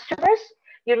your customers.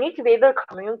 You need to be able to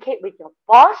communicate with your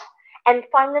boss. And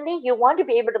finally, you want to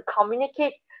be able to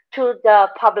communicate to the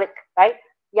public, right?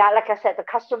 Yeah, like I said, the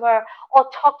customer or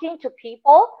talking to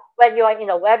people when you are in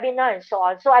a webinar and so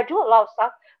on. So I do a lot of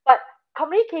stuff, but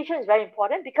communication is very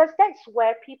important because that's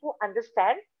where people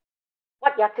understand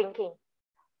what you're thinking,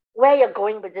 where you're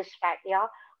going with this fact. Yeah,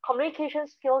 communication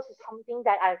skills is something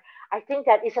that I think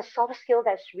that is a soft skill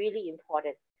that's really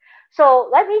important. So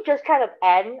let me just kind of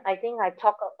end. I think I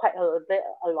talk quite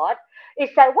a lot. Is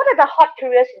that what are the hot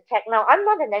careers in tech now? I'm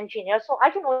not an engineer, so I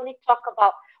can only talk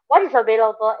about what is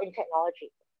available in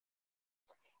technology.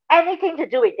 Anything to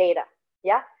do with data.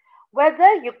 Yeah,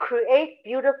 whether you create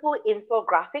beautiful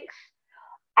infographics,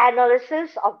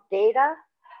 analysis of data,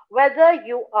 whether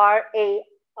you are a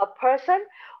person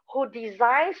who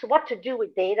designs what to do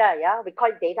with data. Yeah, we call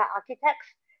it data architects.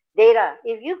 Data.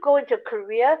 If you go into a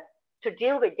career to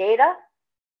deal with data,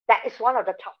 that is one of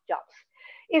the top jobs.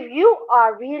 If you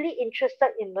are really interested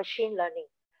in machine learning,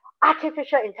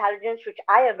 artificial intelligence, which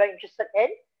I am very interested in,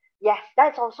 Yes,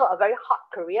 that's also a very hot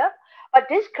career. But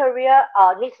this career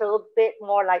needs a little bit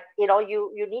more like, you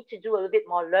need to do a little bit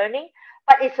more learning,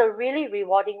 but it's a really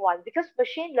rewarding one because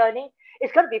machine learning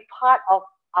is going to be part of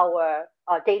our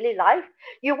daily life.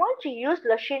 You want to use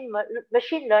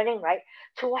machine learning, right,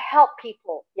 to help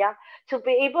people, yeah, to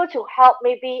be able to help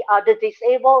maybe the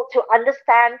disabled to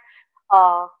understand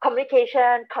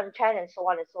communication, content, and so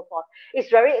on and so forth. It's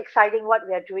very exciting what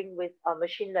we are doing with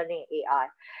machine learning and AI.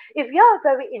 If you are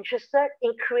very interested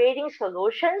in creating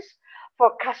solutions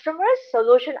for customers,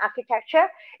 solution architecture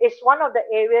is one of the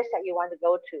areas that you want to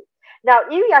go to. Now,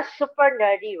 if you are super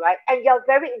nerdy, right, and you're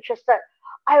very interested,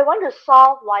 I want to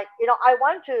solve I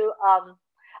want to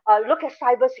look at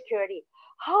cybersecurity.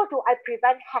 How do I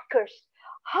prevent hackers?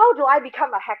 How do I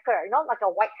become a hacker? Like a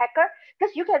white hacker,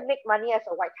 because you can make money as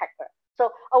a white hacker. So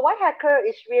a white hacker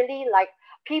is really like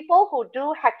people who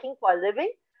do hacking for a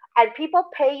living, and people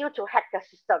pay you to hack the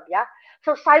system. Yeah.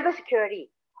 So cybersecurity,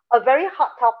 a very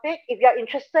hot topic. If you're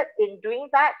interested in doing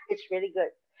that, it's really good.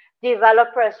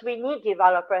 Developers, we need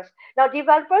developers. Now,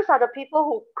 developers are the people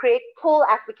who create cool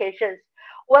applications.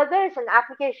 Whether it's an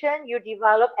application you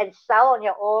develop and sell on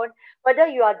your own, whether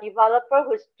you are a developer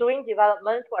who's doing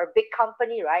development for a big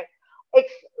company, right?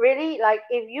 It's really like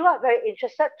if you are very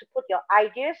interested to put your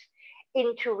ideas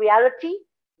into reality,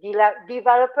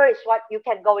 developer is what you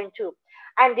can go into.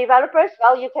 And developers,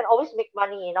 well, you can always make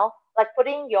money, like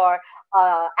putting your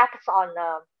apps on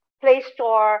Play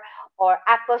Store or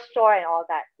Apple Store and all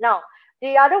that. Now,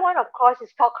 the other one, of course,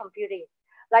 is cloud computing.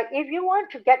 Like if you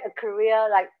want to get a career,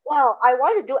 like, well, I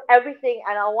want to do everything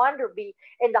and I want to be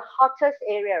in the hottest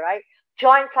area, right?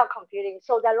 Join cloud computing.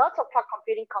 So there are lots of cloud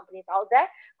computing companies out there.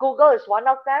 Google is one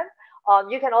of them.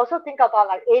 You can also think about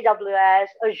like AWS,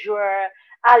 Azure,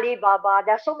 Alibaba.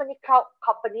 There are so many cloud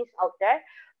companies out there.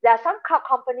 There are some cloud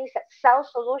companies that sell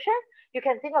solutions. You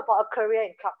can think about a career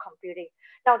in cloud computing.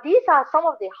 Now, these are some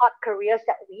of the hot careers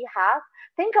that we have.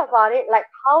 Think about it, like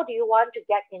how do you want to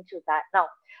get into that? Now,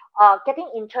 getting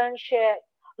internship,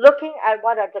 looking at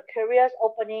what are the careers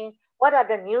opening, what are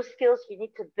the new skills we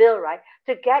need to build, right?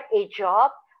 To get a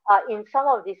job in some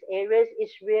of these areas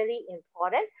is really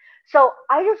important. So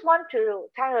I just want to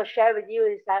kind of share with you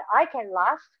is that I can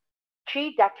last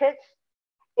 3 decades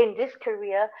in this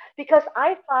career because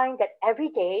I find that every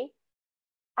day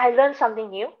I learn something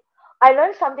new. I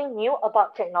learn something new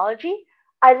about technology.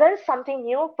 I learn something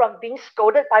new from being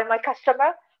scolded by my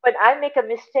customer. When I make a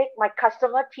mistake, my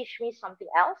customer teach me something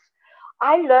else.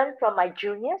 I learn from my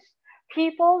juniors,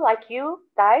 people like you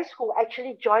guys who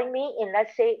actually join me in,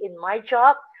 let's say, in my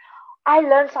job. I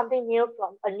learn something new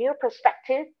from a new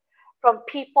perspective from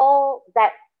people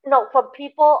that, from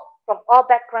people from all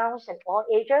backgrounds and all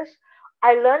ages.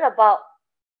 I learn about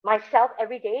myself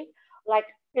every day. Like,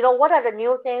 what are the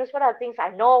new things? What are the things I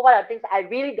know? What are the things I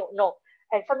really don't know?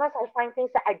 And sometimes I find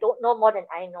things that I don't know more than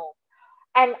I know.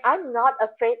 And I'm not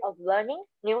afraid of learning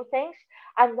new things.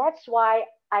 And that's why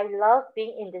I love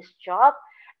being in this job.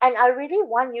 And I really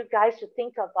want you guys to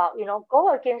think about,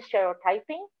 go against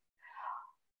stereotyping,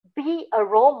 be a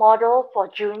role model for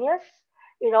juniors.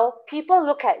 People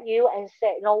look at you and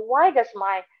say, why does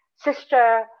my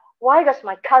sister, why does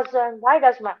my cousin, why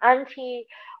does my auntie,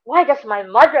 why does my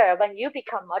mother, when you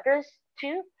become mothers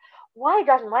too, why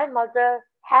does my mother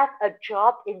have a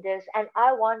job in this and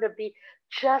I want to be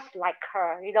just like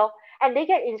her, and they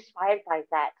get inspired by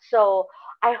that. So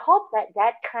I hope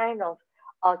that kind of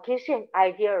gives you an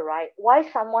idea, right? Why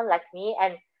someone like me,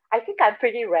 and I think I'm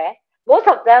pretty rare. Most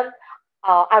of them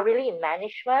are really in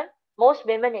management. Most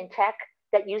women in tech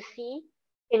that you see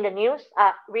in the news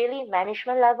are really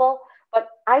management level, but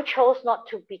I chose not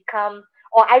to become,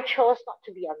 or I chose not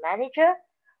to be a manager.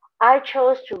 I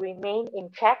chose to remain in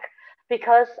tech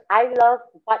because I love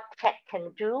what tech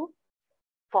can do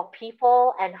for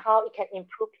people and how it can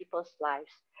improve people's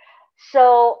lives.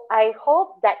 So I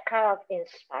hope that kind of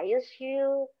inspires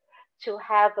you to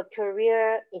have a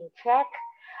career in tech.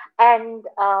 And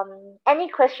any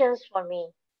questions for me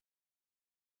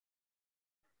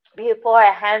before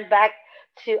I hand back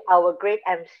to our great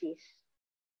MCs?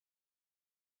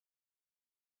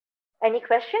 Any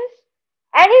questions?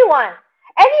 Anyone?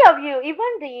 Any of you, even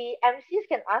the MCs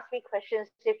can ask me questions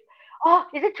if,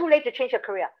 is it too late to change your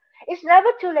career? It's never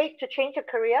too late to change a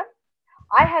career.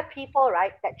 I have people,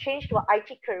 right, that changed to an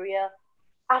IT career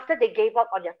after they gave up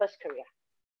on their first career.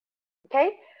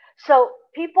 Okay? So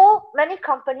many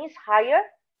companies hire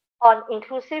on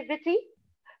inclusivity.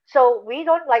 So we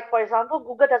don't, like, for example,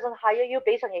 Google doesn't hire you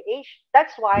based on your age.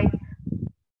 That's why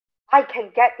I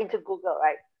can get into Google,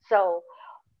 right? So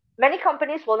many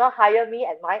companies will not hire me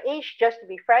at my age, just to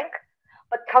be frank.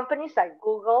 But companies like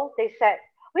Google, they said,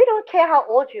 We don't care how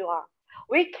old you are.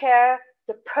 We care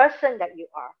the person that you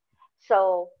are.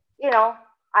 So,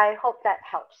 I hope that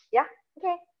helps. Yeah.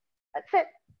 Okay. That's it.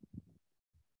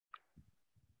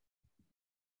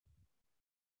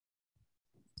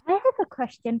 I have a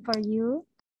question for you.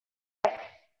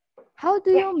 How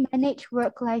do Yeah. you manage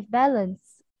work-life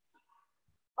balance?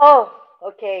 Oh,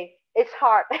 okay. It's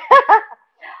hard.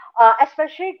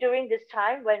 Especially during this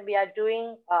time when we are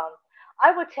doing,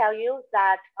 I would tell you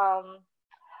that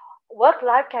work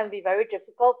life can be very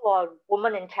difficult for a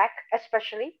woman in tech,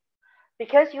 especially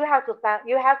because you have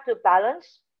to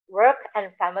balance work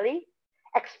and family,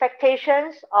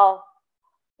 expectations of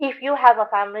if you have a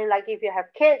family, like if you have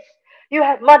kids, you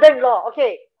have mother-in-law.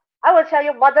 Okay, I will tell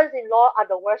you, mothers-in-law are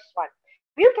the worst one.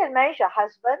 If you can manage your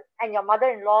husband and your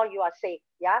mother-in-law, you are safe.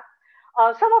 Yeah.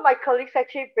 Some of my colleagues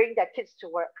actually bring their kids to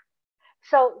work.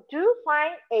 So do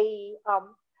find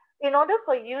in order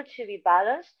for you to be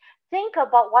balanced, think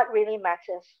about what really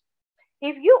matters.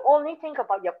 If you only think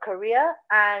about your career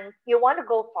and you want to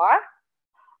go far,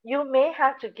 you may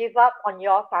have to give up on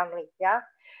your family. Yeah.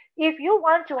 If you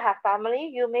want to have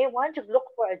family, you may want to look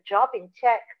for a job in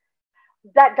tech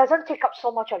that doesn't take up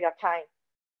so much of your time.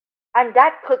 And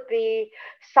that could be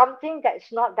something that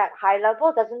is not that high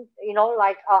level, doesn't,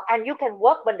 and you can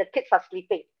work when the kids are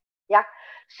sleeping. Yeah.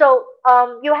 So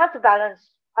you have to balance.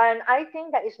 And I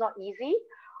think that is not easy.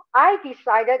 I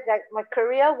decided that my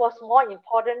career was more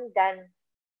important than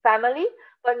family,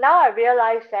 but now I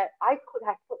realize that I could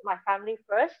have put my family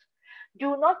first.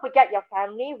 Do not forget your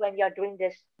family when you're doing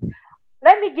this.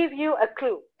 Let me give you a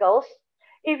clue, girls.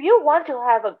 If you want to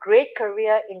have a great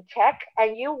career in tech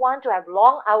and you want to have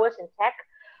long hours in tech,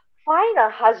 find a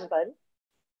husband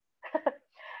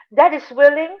that is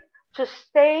willing to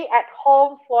stay at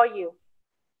home for you.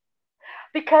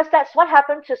 Because that's what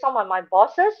happened to some of my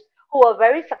bosses who are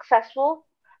very successful.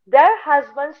 Their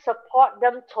husbands support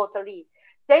them totally.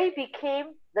 They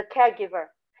became the caregiver.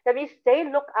 That means they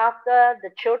look after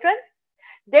the children.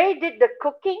 They did the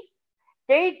cooking.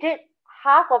 They did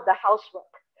half of the housework.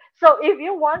 So if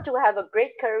you want to have a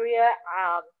great career,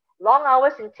 long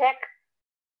hours in tech,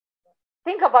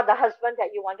 think about the husband that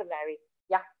you want to marry.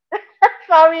 Yeah.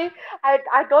 Sorry,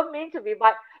 I don't mean to be,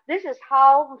 but this is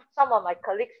how some of my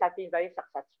colleagues have been very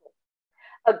successful.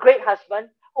 A great husband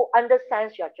who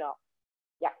understands your job.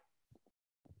 Yeah.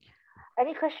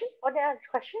 Any question? What other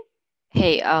question?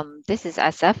 Hey, this is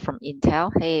Asaf from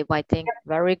Intel. Hey, I think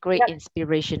very great Yep.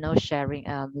 inspirational sharing.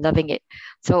 Loving it.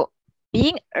 So,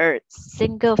 being a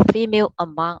single female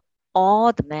among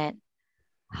all the men,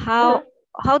 how Mhm.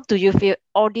 how do you feel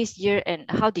all this year,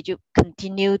 and how did you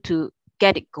continue to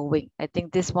get it going? I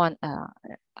think this one,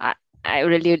 I I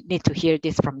really need to hear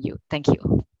this from you. Thank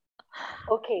you.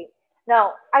 Okay.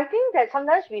 Now, I think that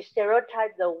sometimes we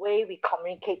stereotype the way we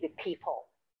communicate with people.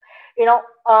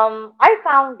 I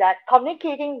found that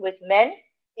communicating with men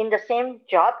in the same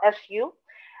job as you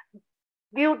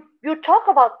talk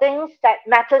about things that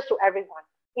matters to everyone,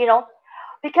 you know,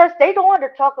 because they don't want to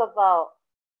talk about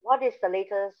what is the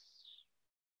latest.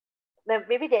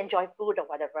 Maybe they enjoy food or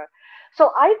whatever.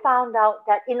 So I found out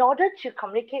that in order to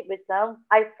communicate with them,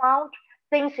 I found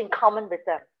things in common with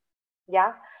them.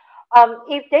 Yeah.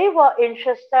 If they were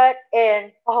interested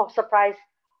in, oh, surprise,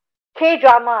 K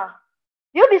drama,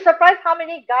 you'll be surprised how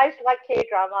many guys like K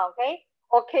drama, okay?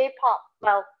 Or K pop.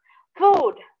 Well,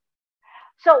 food.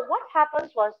 So what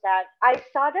happens was that I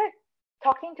started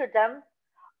talking to them,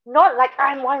 not like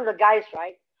I'm one of the guys,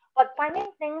 right? But finding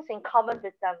things in common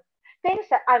with them, things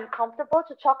that I'm comfortable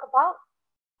to talk about,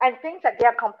 and things that they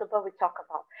are comfortable with talk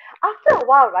about. After a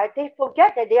while, right, they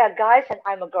forget that they are guys and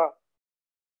I'm a girl.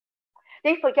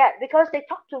 They forget because they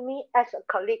talk to me as a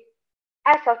colleague,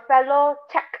 as a fellow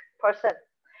tech person,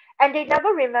 and they never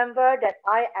remember that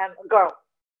I am a girl.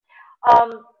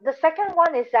 The second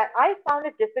one is that I found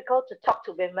it difficult to talk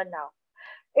to women now.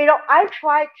 I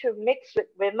try to mix with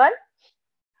women,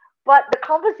 but the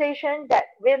conversation that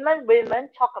women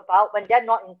talk about when they're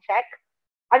not in tech,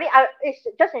 I mean, it's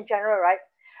just in general, right?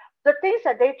 The things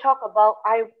that they talk about,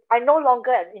 I no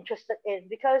longer am interested in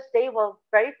because they were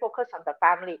very focused on the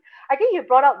family. I think you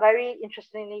brought up very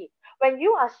interestingly, when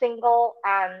you are single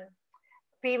and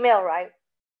female, right?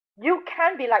 You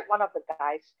can be like one of the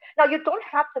guys. Now you don't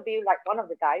have to be like one of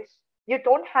the guys. You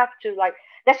don't have to like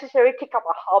necessarily take up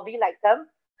a hobby like them,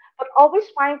 but always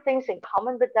find things in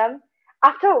common with them.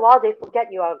 After a while, they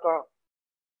forget you are a girl.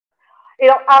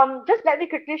 Just let me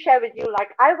quickly share with you.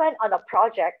 Like I went on a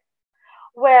project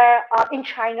where in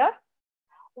China,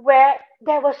 where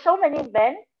there were so many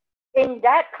men in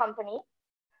that company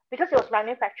because it was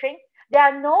manufacturing. There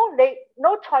are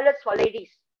no toilets for ladies.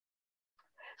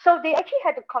 So they actually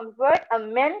had to convert a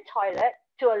men's toilet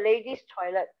to a ladies'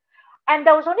 toilet. And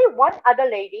there was only one other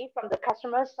lady from the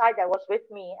customer side that was with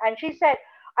me. And she said,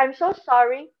 I'm so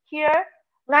sorry. Here,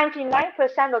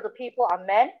 99% of the people are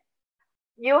men.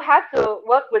 You have to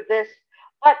work with this.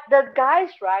 But the guys,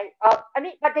 right?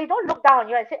 But they don't look down on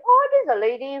you and say, oh, this is a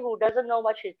lady who doesn't know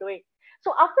what she's doing.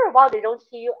 So after a while, they don't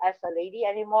see you as a lady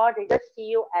anymore. They just see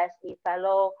you as a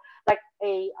fellow, like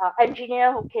a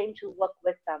engineer who came to work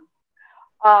with them.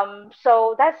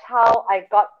 So that's how I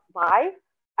got by.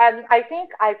 And I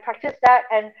think I practiced that.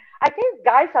 And I think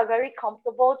guys are very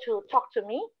comfortable to talk to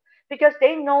me because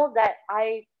they know that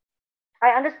I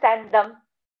understand them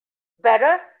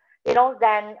better,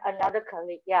 than another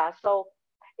colleague. Yeah. So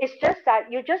it's just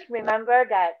that you just remember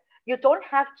that you don't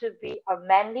have to be a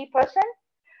manly person.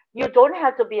 You don't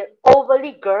have to be an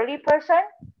overly girly person.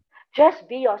 Just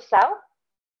be yourself.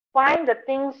 Find the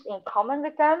things in common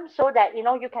with them so that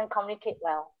you can communicate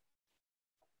well.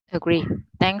 Agree.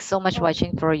 Thanks so much,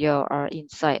 Wai-Ching, for your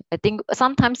insight. I think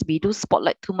sometimes we do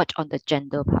spotlight too much on the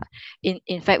gender part.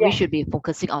 In fact, we Yes. should be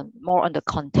focusing on more on the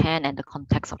content and the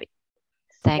context of it.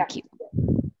 Thank you.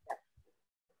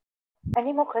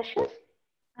 Any more questions?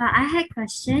 I had a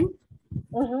question.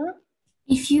 Mm-hmm.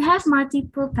 If you have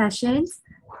multiple passions,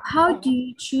 how do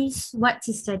you choose what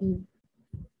to study?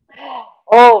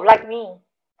 Oh, like me.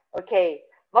 Okay.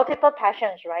 Multiple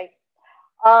passions, right?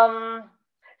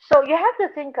 So you have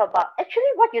to think about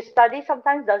actually what you study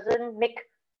sometimes doesn't make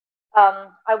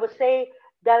I would say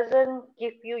doesn't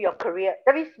give you your career.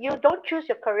 That means you don't choose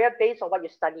your career based on what you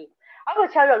study. I will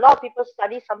tell you a lot of people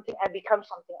study something and become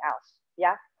something else.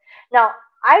 Yeah. Now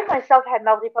I myself had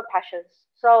multiple passions.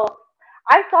 So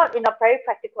I thought in a very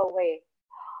practical way.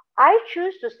 I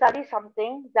choose to study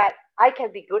something that I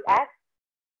can be good at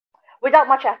without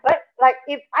much effort. Like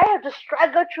if I have to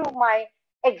struggle through my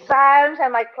exams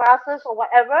and my classes or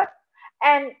whatever,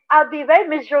 and I'll be very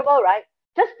miserable, right?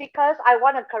 Just because I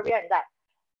want a career in that.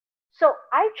 So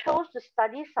I chose to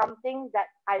study something that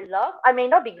I love. I may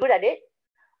not be good at it,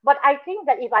 but I think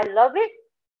that if I love it,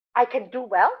 I can do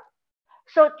well.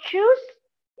 So choose,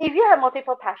 if you have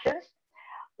multiple passions,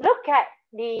 look at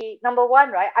the number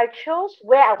one, right? I chose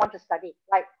where I want to study.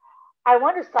 Like I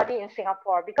want to study in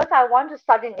Singapore because I want to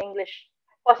study in English.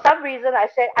 For some reason, I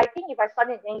said, I think if I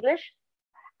study in English,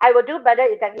 I will do better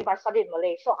than if I studied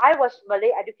Malay. So I was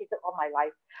Malay educated all my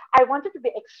life. I wanted to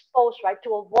be exposed, right, to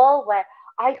a world where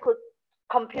I could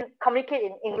communicate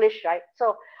in English, right?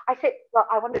 So I said, well,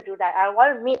 I want to do that. I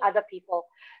want to meet other people.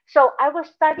 So I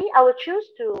will choose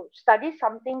to study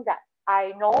something that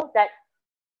I know that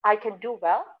I can do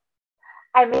well.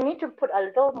 I may need to put a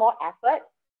little more effort,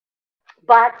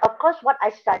 but of course, what I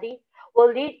study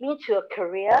will lead me to a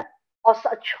career or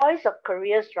a choice of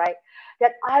careers, right,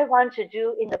 that I want to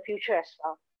do in the future as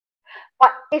well.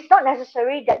 But it's not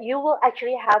necessary that you will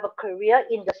actually have a career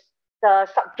in the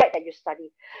subject that you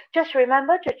study. Just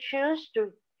remember to choose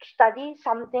to study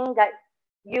something that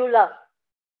you love,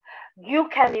 you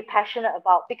can be passionate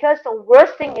about. Because the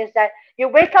worst thing is that you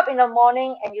wake up in the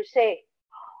morning and you say,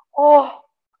 oh,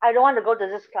 I don't want to go to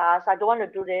this class. I don't want to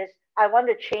do this. I want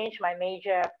to change my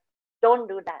major. Don't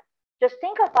do that. Just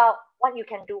think about what you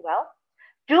can do well.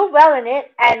 Do well in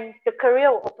it, and the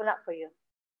career will open up for you.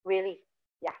 Really.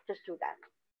 Yeah, just do that.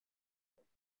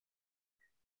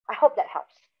 I hope that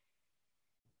helps.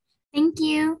 Thank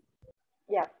you.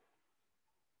 Yeah.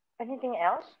 Anything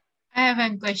else? I have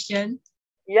a question.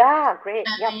 Yeah, great.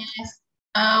 Yep. Yes.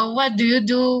 What do you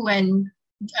do when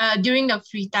during the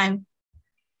free time?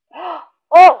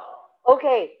 Oh,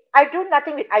 okay. I do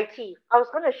nothing with IT. I was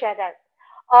going to share that.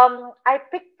 I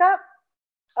picked up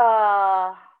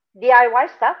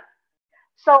DIY stuff.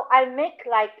 So I make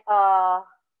like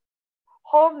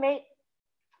homemade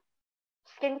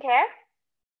skincare.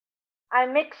 I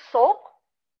make soap.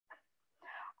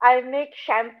 I make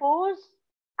shampoos.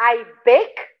 I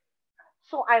bake.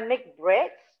 So I make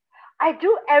breads. I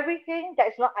do everything that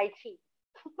is not IT.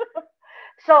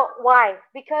 So why?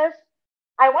 Because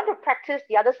I want to practice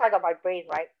the other side of my brain,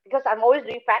 right? Because I'm always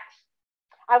doing facts.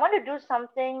 I want to do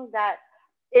something that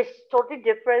is totally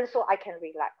different so I can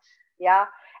relax. Yeah.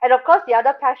 And of course, the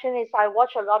other passion is I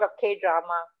watch a lot of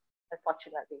K-drama,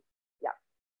 unfortunately.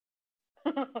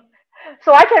 Yeah.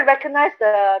 So I can recognize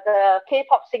the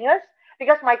K-pop singers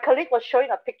because my colleague was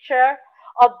showing a picture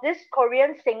of this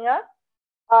Korean singer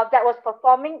that was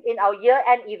performing in our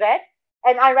year-end event,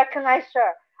 and I recognized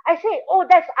her. I said, oh,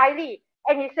 that's Ailey.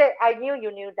 And he said, I knew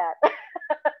you knew that.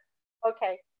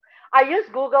 Okay. I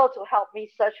used Google to help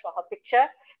me search for her picture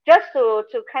just to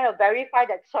kind of verify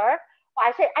that's her. But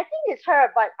I said, I think it's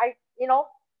her, but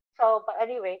but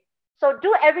anyway. So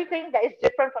do everything that is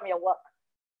different from your work.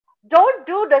 Don't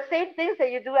do the same things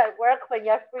that you do at work when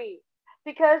you're free,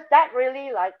 because that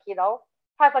really, like,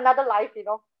 have another life,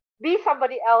 be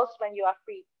somebody else when you are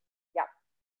free. Yeah.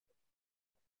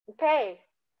 Okay.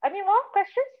 Any more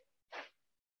questions?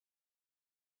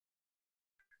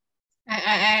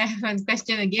 I have one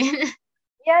question again.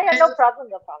 Yeah, no problem,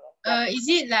 no problem. Yeah. Is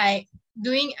it like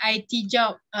doing IT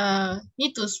job,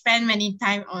 need to spend many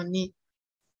time on it?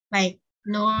 Like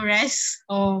no rest,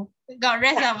 or got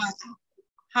rest about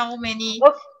how many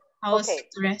hours Okay.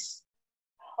 to rest?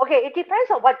 Okay, it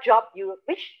depends on what job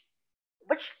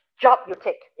which job you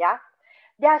take. Yeah.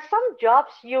 There are some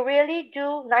jobs you really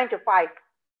do 9 to 5.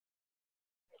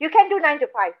 You can do 9 to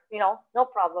 5, no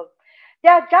problem.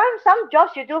 There are some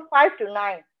jobs you do 5 to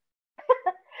 9,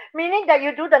 meaning that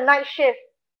you do the night shift.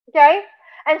 Okay.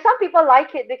 And some people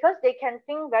like it because they can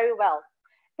think very well.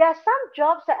 There are some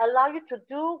jobs that allow you to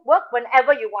do work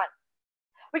whenever you want,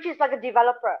 which is like a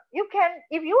developer. You can,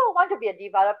 if you want to be a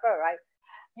developer, right?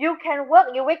 You can work.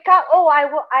 You wake up. Oh, I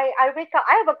wake up.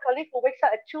 I have a colleague who wakes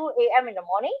up at 2 a.m. in the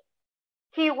morning.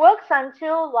 He works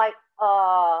until like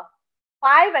 5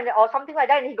 or something like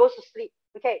that, and he goes to sleep.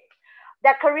 Okay,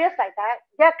 there are careers like that.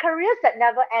 There are careers that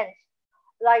never ends.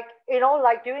 Like,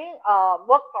 like doing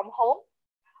work from home.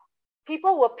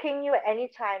 People will ping you at any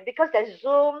time because there's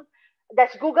Zoom,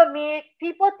 there's Google Meet.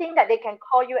 People think that they can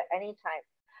call you at any time.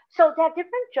 So there are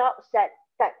different jobs that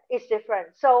is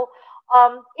different. So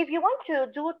if you want to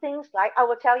do things like, I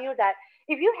will tell you that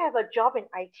if you have a job in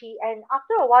IT and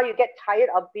after a while you get tired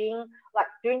of being like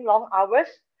doing long hours,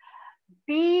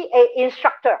 be a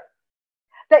instructor.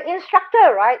 The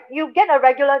instructor, right? You get a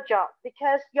regular job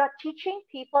because you're teaching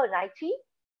people in IT.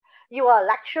 You are a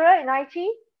lecturer in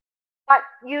IT, but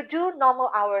you do normal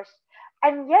hours,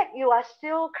 and yet you are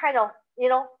still kind of,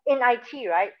 in IT,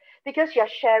 right? Because you're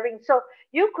sharing. So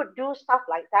you could do stuff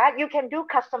like that. You can do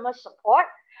customer support,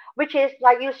 which is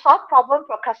like you solve problems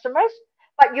for customers,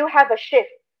 but you have a shift,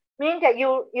 meaning that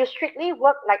you strictly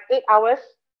work like 8 hours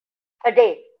a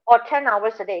day or 10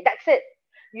 hours a day. That's it.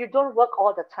 You don't work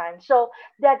all the time. So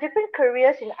there are different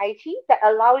careers in IT that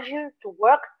allows you to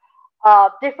work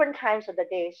different times of the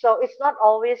day. So it's not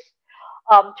always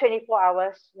 24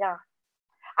 hours. Yeah.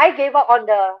 I gave up on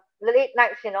the late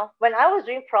nights, When I was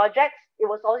doing projects, it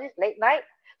was always late night.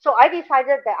 So I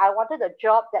decided that I wanted a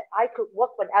job that I could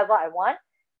work whenever I want.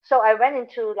 So I went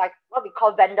into like what we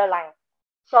call vendor line.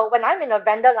 So when I'm in a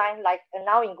vendor line, like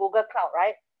now in Google Cloud,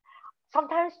 right?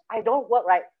 Sometimes I don't work,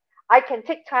 right? I can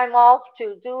take time off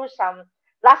to do some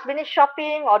last minute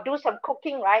shopping or do some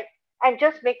cooking, right? And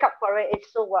just make up for it. It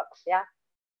still works. Yeah.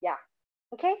 Yeah.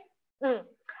 Okay.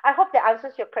 I hope that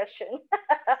answers your question.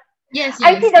 Yes,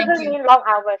 IT thank doesn't you. mean long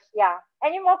hours. Yeah.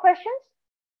 Any more questions?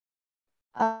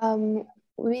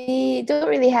 We don't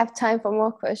really have time for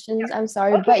more questions. I'm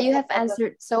sorry, Okay, but you no have problem.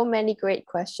 answered so many great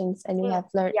questions, and we have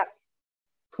learned.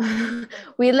 Yeah.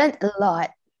 We learned a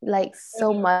lot, like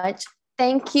so much.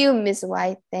 Thank you, Ms.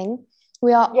 White Thing.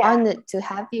 We are honored to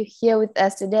have you here with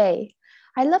us today.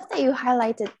 I love that you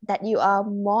highlighted that you are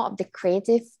more of the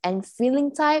creative and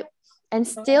feeling type and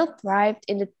still thrived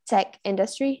in the tech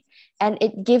industry. And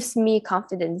it gives me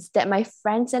confidence that my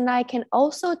friends and I can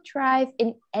also thrive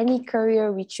in any career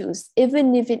we choose,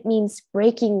 even if it means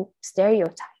breaking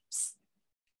stereotypes.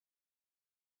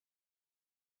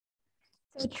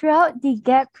 So throughout the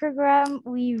GET program,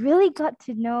 we really got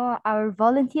to know our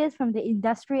volunteers from the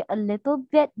industry a little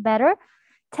bit better.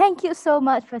 Thank you so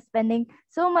much for spending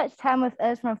so much time with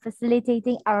us, from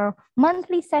facilitating our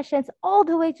monthly sessions all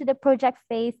the way to the project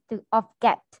phase of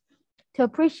GET. To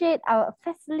appreciate our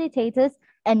facilitators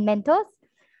and mentors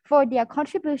for their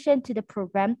contribution to the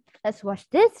program, let's watch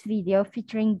this video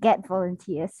featuring GET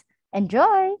volunteers.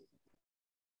 Enjoy!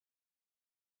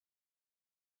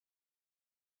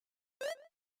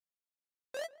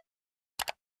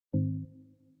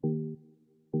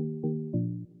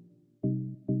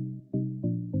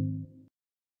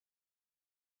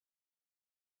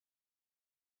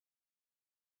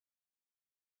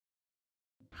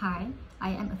 Hi, I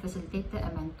am a facilitator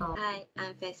and mentor. Hi,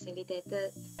 I'm facilitator.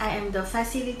 I am the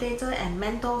facilitator and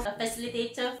mentor. A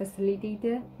facilitator.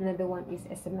 Facilitator, another one is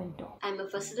as a mentor. I'm a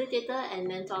facilitator and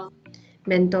mentor.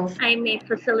 Mentor. I'm a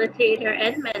facilitator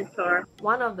and mentor.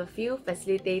 One of the few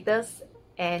facilitators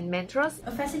and mentors.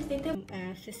 A facilitator.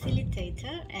 A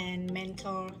facilitator and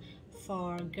mentor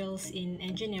for girls in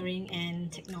engineering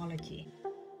and technology.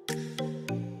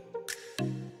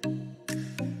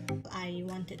 I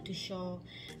wanted to show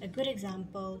a good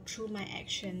example through my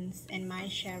actions and my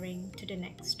sharing to the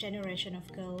next generation of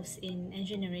girls in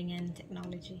engineering and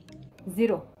technology.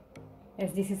 0,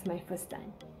 as this is my first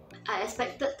time. I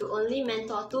expected to only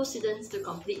mentor 2 students to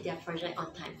complete their project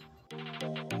on time. One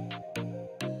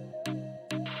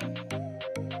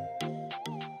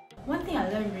thing I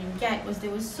learned during GAT was there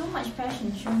was so much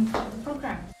passion shown throughout the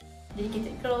program.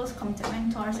 Dedicated girls, committed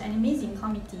mentors, and amazing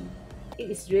committee. It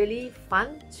is really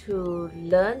fun to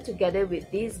learn together with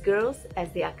these girls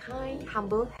as they are kind,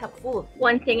 humble, helpful.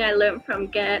 One thing I learned from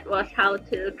GET was how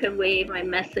to convey my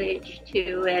message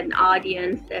to an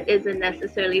audience that isn't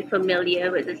necessarily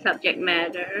familiar with the subject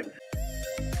matter.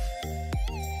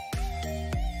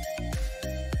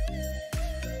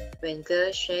 When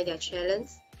girls share their challenge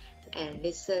and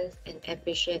listen and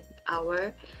appreciate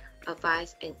our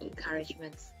advice and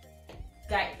encouragements.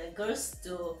 Guide the girls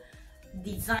to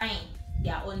design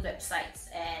their own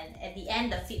websites, and at the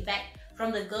end the feedback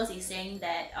from the girls is saying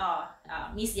that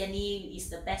Miss Jenny is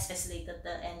the best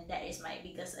facilitator, and that is my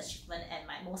biggest achievement and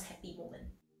my most happy moment.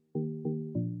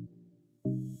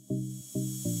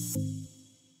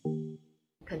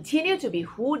 Continue to be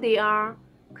who they are,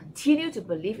 continue to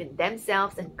believe in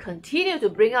themselves, and continue to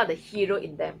bring out the hero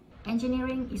in them.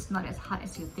 Engineering is not as hard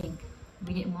as you think.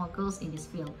 We need more girls in this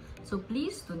field, so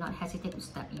please do not hesitate to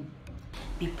step in.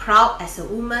 Be proud as a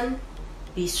woman,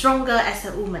 be stronger as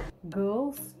a woman.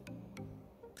 Girls,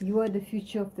 you are the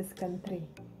future of this country.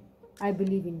 I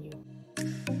believe in you.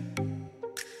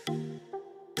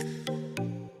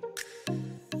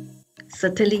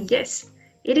 Certainly, yes.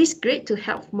 It is great to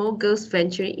help more girls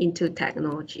venturing into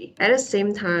technology. At the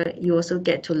same time, you also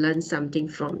get to learn something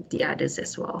from the others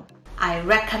as well. I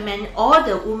recommend all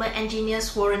the women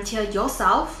engineers volunteer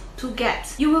yourself to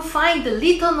GET. You will find the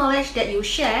little knowledge that you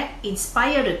share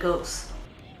inspire the girls.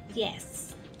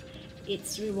 Yes,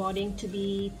 it's rewarding to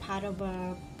be part of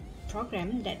a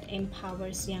program that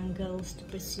empowers young girls to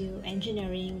pursue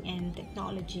engineering and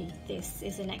technology. This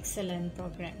is an excellent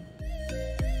program.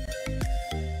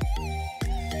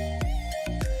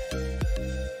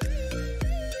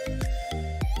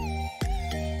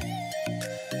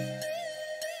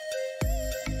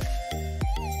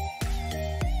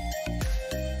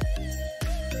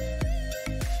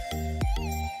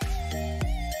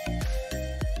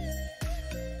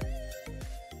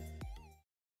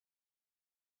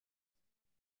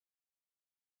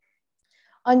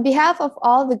 On behalf of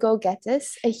all the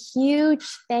go-getters, a huge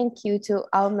thank you to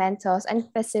our mentors and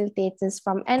facilitators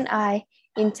from NI,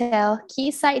 Intel,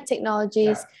 Keysight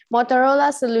Technologies,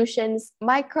 Motorola Solutions,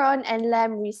 Micron and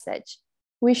Lam Research.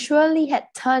 We surely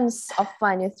had tons of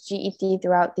fun with GET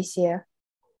throughout this year.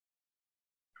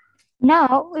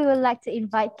 Now, we would like to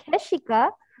invite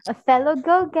Keshika, a fellow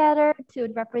go-getter, to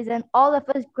represent all of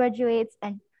us graduates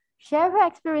and share her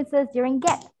experiences during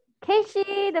GET.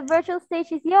 Keshi, the virtual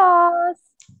stage is yours.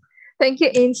 Thank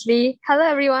you, Ainsley. Hello,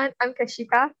 everyone. I'm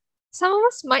Keshika. Some of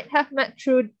us might have met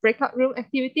through breakout room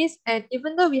activities, and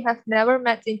even though we have never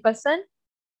met in person,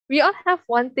 we all have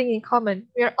one thing in common.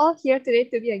 We are all here today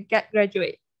to be a GET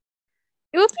graduate.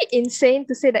 It would be insane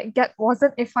to say that GET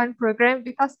wasn't a fun program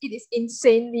because it is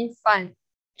insanely fun.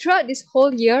 Throughout this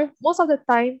whole year, most of the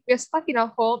time, we are stuck in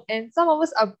our home and some of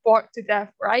us are bored to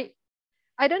death, right?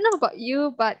 I don't know about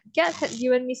you, but GET had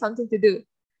given me something to do.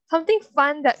 Something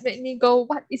fun that made me go,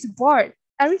 what is bored?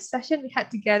 Every session we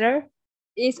had together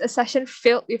is a session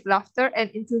filled with laughter and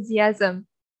enthusiasm.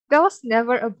 There was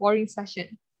never a boring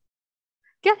session.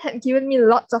 GET had given me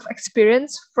lots of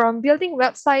experience, from building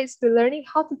websites to learning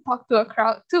how to talk to a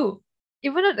crowd too,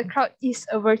 even though the crowd is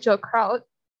a virtual crowd.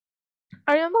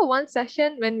 I remember one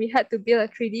session when we had to build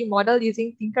a 3D model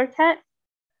using Tinkercad.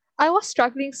 I was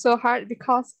struggling so hard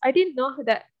because I didn't know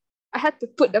that I had to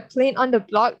put the plane on the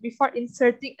block before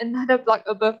inserting another block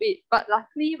above it. But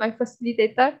luckily, my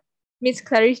facilitator, Miss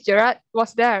Clarice Gerard,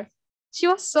 was there. She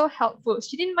was so helpful.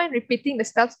 She didn't mind repeating the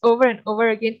steps over and over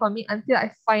again for me until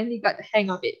I finally got the hang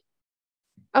of it.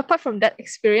 Apart from that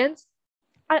experience,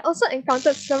 I also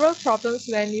encountered several problems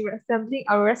when we were assembling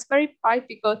our Raspberry Pi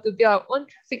Pico to build our own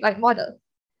traffic light model.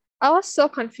 I was so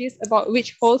confused about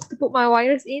which holes to put my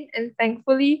wires in, and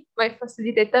thankfully, my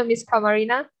facilitator, Miss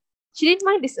Kamarina, she didn't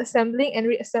mind disassembling and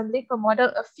reassembling her model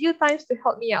a few times to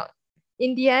help me out.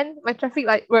 In the end, my traffic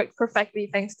light worked perfectly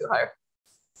thanks to her.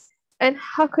 And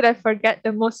how could I forget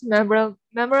the most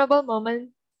memorable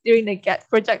moment during the GET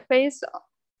project phase,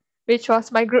 which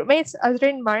was my group mates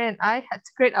Azrin, Mari, and I had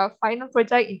to create our final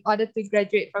project in order to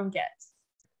graduate from GET.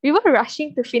 We were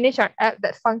rushing to finish our app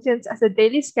that functions as a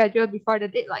daily schedule before the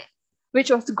deadline,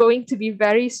 which was going to be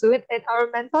very soon, and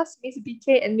our mentors, Miss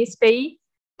BK and Miss Pei,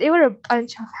 they were a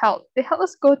bunch of help. They helped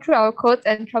us go through our codes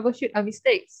and troubleshoot our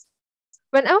mistakes.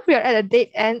 Whenever we are at a dead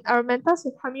end, our mentors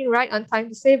would come in right on time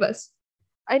to save us.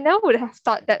 I never would have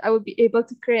thought that I would be able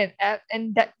to create an app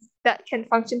and that can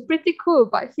function pretty cool,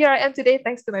 but here I am today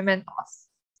thanks to my mentors.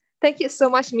 Thank you so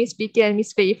much, Miss Vicky and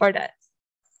Miss Faye, for that.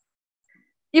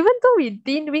 Even though we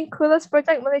didn't win Coolest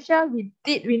Project Malaysia, we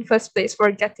did win first place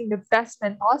for getting the best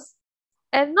mentors.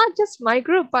 And not just my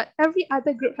group, but every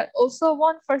other group had also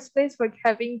won first place for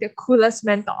having the coolest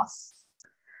mentors.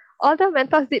 All the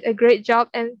mentors did a great job,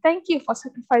 and thank you for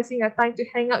sacrificing your time to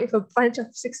hang out with a bunch of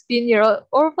 16-year-old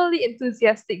overly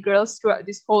enthusiastic girls throughout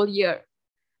this whole year.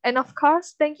 And of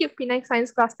course, thank you Penang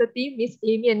Science Cluster team, Miss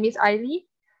Amy and Miss Ailey.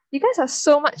 You guys are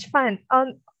so much fun.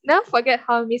 I'll never forget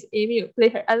how Miss Amy would play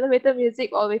her elevator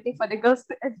music while waiting for the girls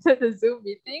to enter the Zoom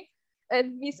meeting.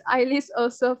 And Miss Ailey's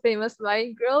also famous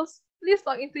line, "Girls, please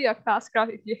log into your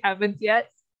classcraft if you haven't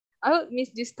yet." I would miss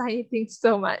these tiny things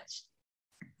so much.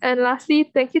 And lastly,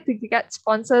 thank you to GET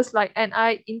sponsors like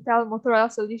NI, Intel,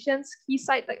 Motorola Solutions,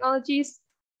 Keysight Technologies,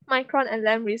 Micron and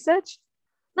Lam Research,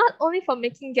 not only for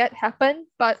making GET happen,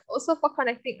 but also for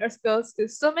connecting us girls to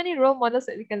so many role models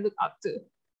that we can look up to.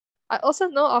 I also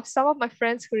know of some of my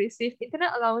friends who received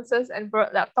internet allowances and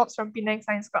borrowed laptops from Penang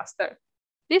Science Cluster.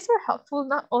 These were helpful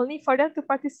not only for them to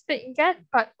participate in GET,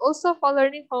 but also for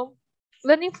learning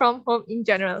from home in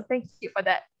general. Thank you for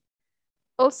that.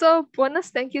 Also, bonus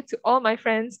thank you to all my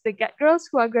friends, the GET girls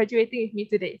who are graduating with me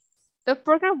today. The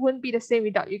program wouldn't be the same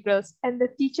without you girls, and the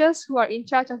teachers who are in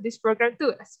charge of this program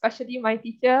too, especially my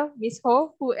teacher, Miss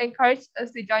Ho, who encouraged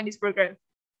us to join this program.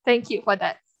 Thank you for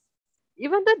that.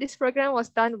 Even though this program was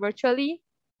done virtually,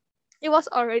 it was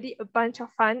already a bunch of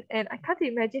fun, and I can't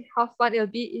imagine how fun it'll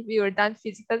be if we were done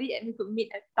physically and we could meet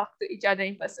and talk to each other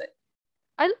in person.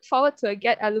 I look forward to a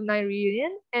GET alumni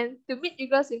reunion and to meet you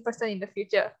girls in person in the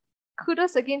future.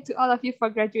 Kudos again to all of you for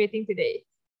graduating today.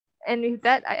 And with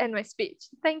that, I end my speech.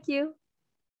 Thank you.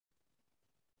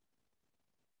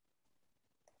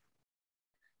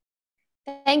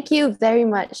 Thank you very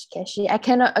much, Keshi. I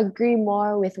cannot agree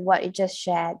more with what you just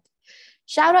shared.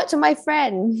 Shout out to my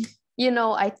friend. You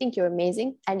know, I think you're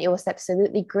amazing, and it was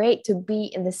absolutely great to be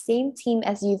in the same team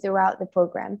as you throughout the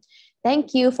program.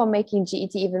 Thank you for making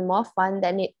GET even more fun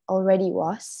than it already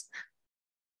was.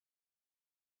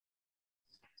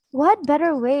 What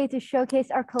better way to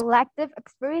showcase our collective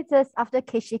experiences after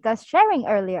Keshika's sharing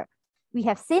earlier? We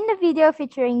have seen the video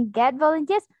featuring GET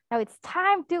volunteers. Now it's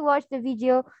time to watch the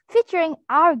video featuring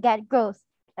our GET girls.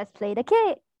 Let's play the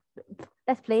clip.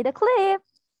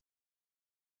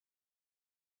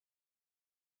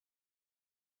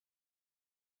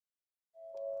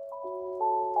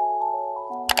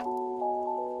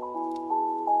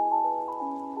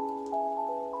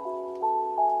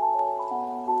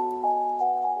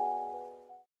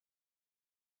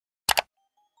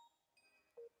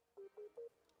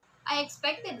 I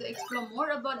expected to explore more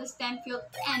about the STEM field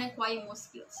and acquire more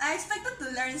skills. I expected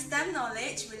to learn STEM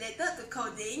knowledge related to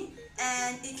coding,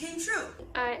 and it came true.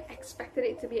 I expected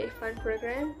it to be a fun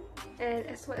program, and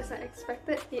as much as I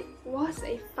expected, it was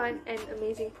a fun and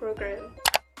amazing program.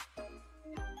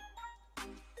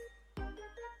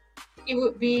 It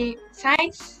would be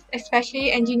science,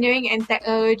 especially engineering and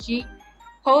technology,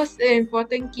 holds an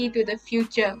important key to the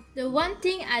future. The one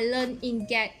thing I learned in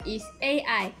GET is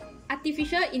AI,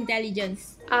 artificial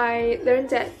intelligence. I learned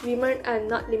that women are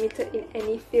not limited in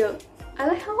any field. I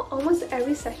like how almost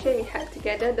every session we had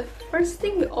together, the first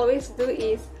thing we always do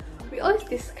is we always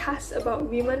discuss about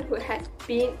women who had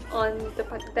been on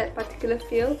that particular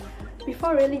field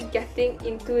before really getting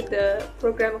into the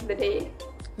program of the day.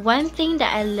 One thing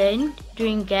that I learned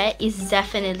during GET is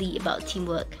definitely about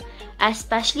teamwork,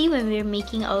 especially when we're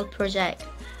making our project.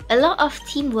 A lot of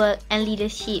teamwork and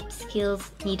leadership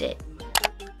skills needed.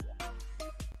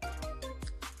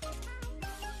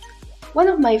 One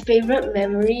of my favorite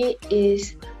memory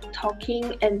is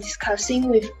talking and discussing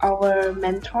with our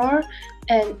mentor,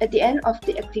 and at the end of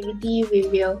the activity we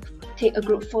will take a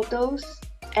group photos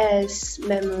as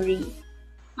memory.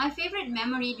 My favorite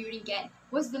memory during GET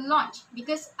was the launch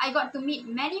because I got to meet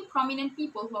many prominent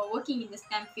people who are working in the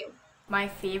STEM field. My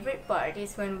favorite part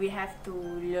is when we have to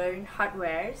learn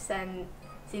hardwares, and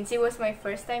since it was my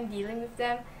first time dealing with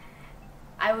them,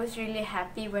 I was really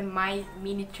happy when my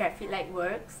mini traffic light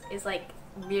works. It's like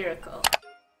a miracle.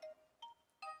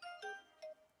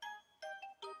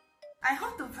 I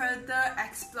hope to further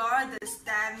explore the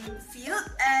STEM field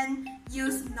and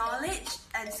use knowledge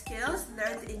and skills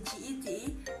learned in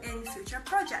GET in future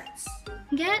projects.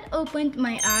 GET opened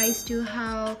my eyes to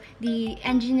how the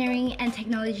engineering and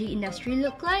technology industry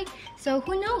look like. So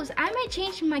who knows, I might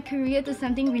change my career to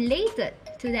something related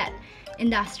to that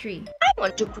industry. I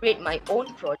want to create my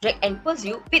own project and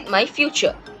pursue with my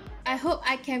future. I hope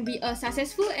I can be a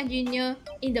successful engineer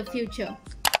in the future.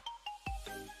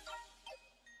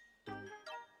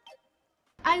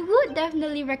 I would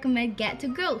definitely recommend GET to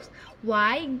girls.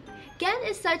 Why? GET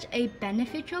is such a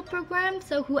beneficial program,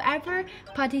 so whoever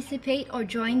participate or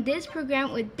join this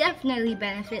program would definitely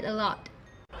benefit a lot.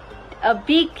 A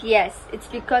big yes. It's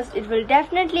because it will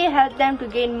definitely help them to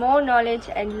gain more knowledge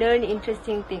and learn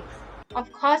interesting things. Of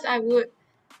course I would.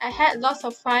 I had lots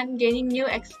of fun gaining new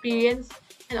experience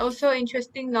and also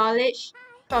interesting knowledge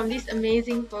from this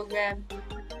amazing program.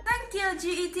 Thank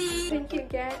you, GET. Thank you,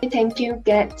 GET. Thank you,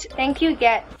 GET. Thank you,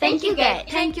 GET. Thank you, GET.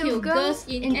 Thank you, girls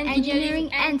in engineering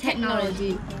and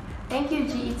technology. Thank you,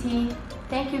 GET.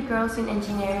 Thank you, girls in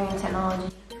engineering and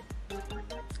technology.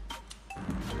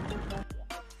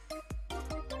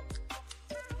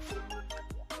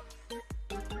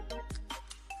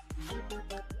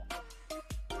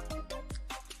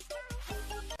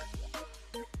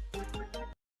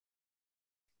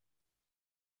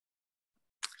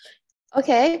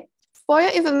 Okay, for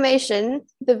your information,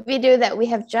 the video that we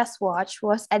have just watched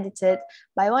was edited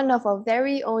by one of our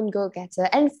very own go-getter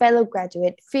and fellow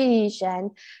graduate, Fi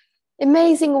Yishan.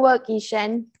 Amazing work,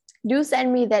 Yishan. Do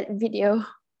send me that video.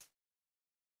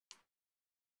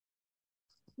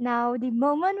 Now, the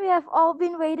moment we have all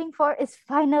been waiting for is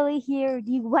finally here,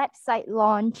 the website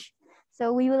launch.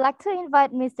 So we would like to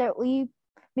invite Mr.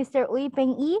 Ui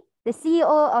Peng Yi, the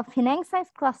CEO of Penang Science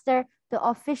Cluster, to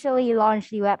officially launch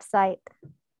the website.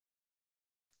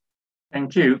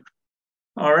 Thank you.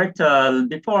 All right,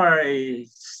 before I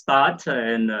start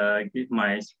and give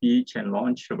my speech and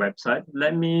launch the website,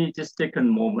 let me just take a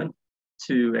moment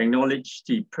to acknowledge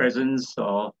the presence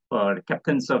of the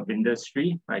captains of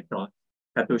industry, like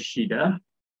Dato Shida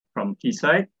from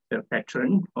Keysight, the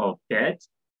patron of GET,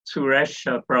 Suresh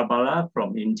Prabala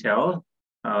from Intel,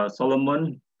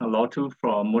 Solomon Lotu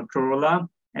from Motorola,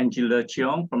 Angela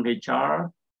Cheong from HR,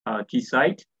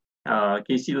 Keysight,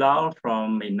 Casey Lau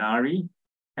from Inari,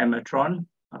 Amatron,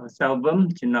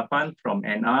 Selvum Chinapan from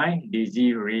NI,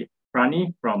 Daisy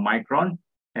Rani from Micron,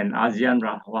 and ASEAN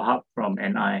Wahab from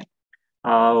NI.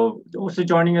 Also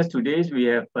joining us today, we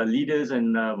have leaders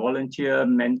and volunteer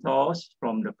mentors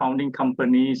from the founding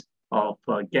companies of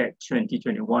GET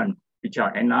 2021, which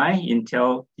are NI,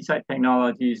 Intel, Keysight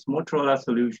Technologies, Motorola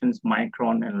Solutions,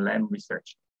 Micron, and Lam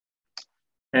Research.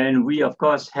 And we, of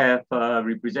course, have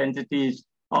representatives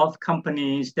of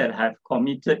companies that have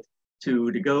committed to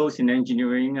the goals in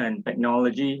engineering and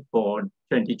technology for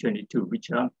 2022, which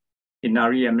are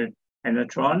Inari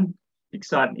Amatron,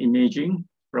 Keysight Imaging,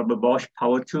 Robert Bosch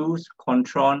Power Tools,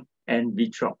 Contron, and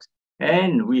Vitrox.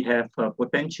 And we have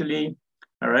potentially,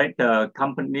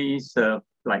 companies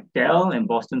like Dell and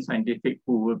Boston Scientific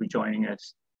who will be joining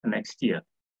us next year.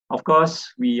 Of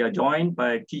course, we are joined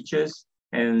by teachers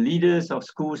and leaders of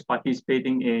schools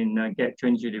participating in GET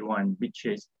 2021,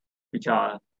 which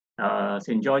are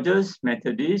St. George's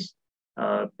Methodist,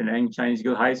 Penang Chinese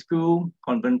Girls High School,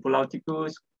 Convent Pulau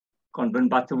Tikus, Convent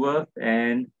Butterworth,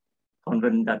 and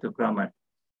Convent Datuk Ramad.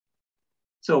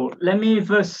 So let me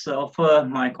first offer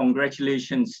my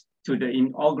congratulations to the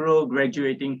inaugural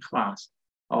graduating class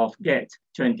of GET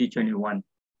 2021.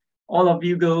 All of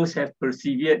you girls have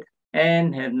persevered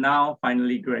and have now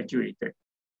finally graduated.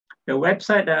 The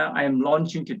website that I am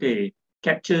launching today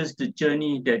captures the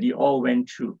journey that you all went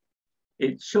through.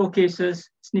 It showcases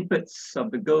snippets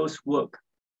of the girls' work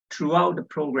throughout the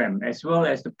program, as well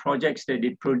as the projects that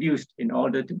they produced in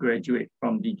order to graduate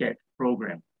from the GET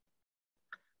program.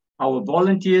 Our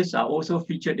volunteers are also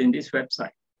featured in this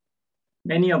website.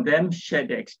 Many of them shared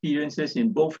their experiences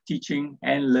in both teaching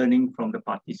and learning from the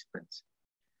participants.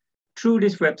 Through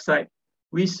this website,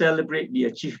 we celebrate the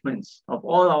achievements of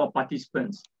all our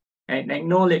participants and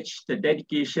acknowledge the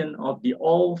dedication of the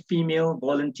all-female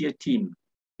volunteer team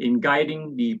in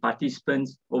guiding the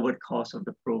participants over the course of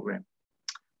the program.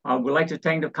 I would like to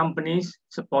thank the companies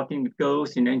supporting the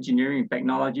Girls in Engineering and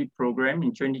Technology program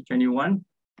in 2021,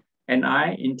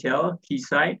 NI, Intel,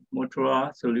 Keysight,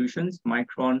 Motorola Solutions,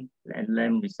 Micron, and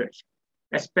Lam Research,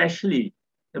 especially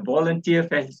the volunteer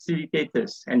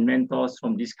facilitators and mentors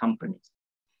from these companies.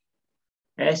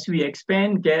 As we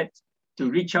expand GET to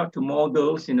reach out to more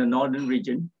girls in the northern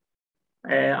region,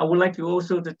 I would like to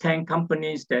also to thank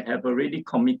companies that have already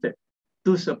committed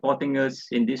to supporting us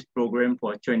in this program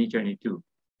for 2022.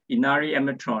 Inari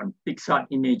Amatron, Keysight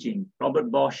Imaging,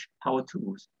 Robert Bosch Power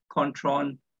Tools,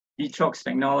 Contron, Vitrox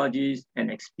Technologies,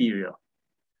 and Xperia.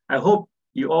 I hope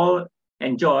you all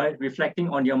enjoy reflecting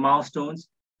on your milestones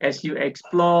as you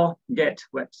explore GET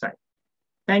website.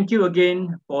 Thank you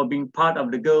again for being part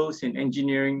of the Girls in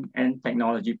Engineering and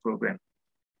Technology program.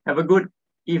 Have a good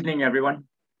evening, everyone.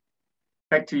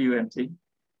 Back to you, MC.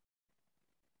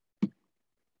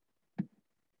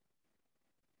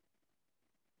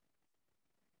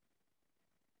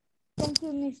 Thank you,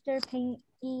 Mr. Peng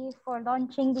Yi, for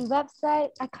launching the website.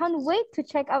 I can't wait to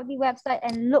check out the website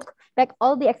and look back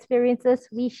all the experiences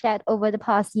we shared over the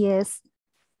past years.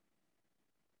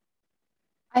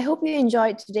 I hope you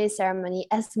enjoyed today's ceremony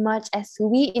as much as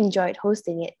we enjoyed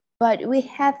hosting it. But we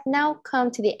have now come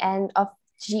to the end of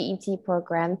GET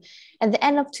program and the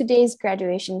end of today's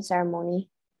graduation ceremony.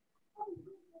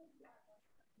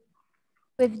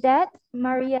 With that,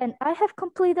 Maria and I have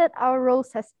completed our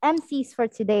roles as MCs for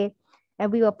today,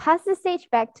 and we will pass the stage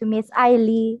back to Miss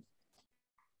Ailey.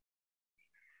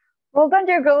 Well done,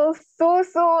 dear girls. So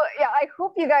yeah, I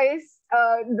hope you guys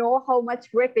know how much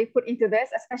work they put into this,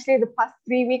 especially the past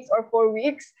 3 weeks or 4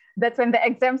 weeks. That's when the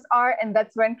exams are, and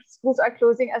that's when schools are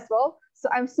closing as well. So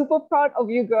I'm super proud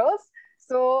of you girls.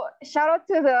 So shout out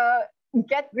to the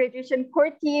GET graduation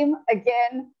core team.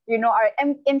 Again, you know, our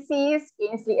MCs,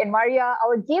 Ainsley and Maria,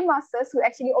 our game masters who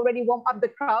actually already warmed up the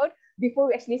crowd before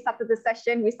we actually started the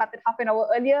session. We started half an hour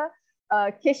earlier.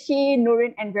 Kishi,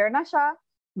 Nurin, and Veranasha.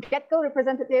 GetGo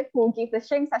representative who gave the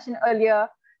sharing session earlier,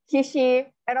 Kishi,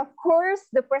 and of course,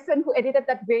 the person who edited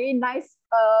that very nice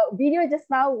video just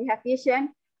now, we have Yishan,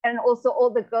 and also all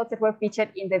the girls that were featured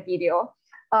in the video.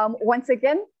 Once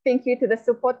again, thank you to the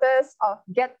supporters of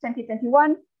GET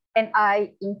 2021,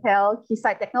 NI, Intel,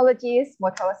 Keysight Technologies,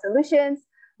 Motorola Solutions,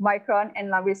 Micron and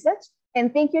Lam Research,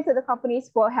 and thank you to the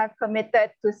companies who have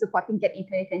committed to supporting GET in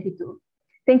 2022.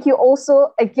 Thank you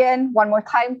also again, one more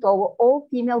time, to our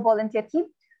all-female volunteer team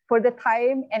for the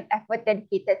time and effort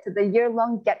dedicated to the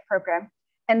year-long GET program.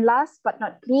 And last but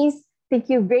not least, thank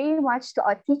you very much to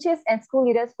our teachers and school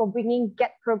leaders for bringing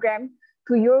GET program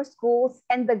to your schools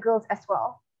and the girls as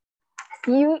well.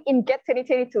 See you in GET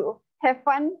 2022. Have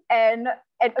fun and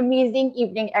an amazing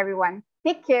evening, everyone.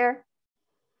 Take care.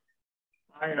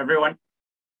 Bye, everyone.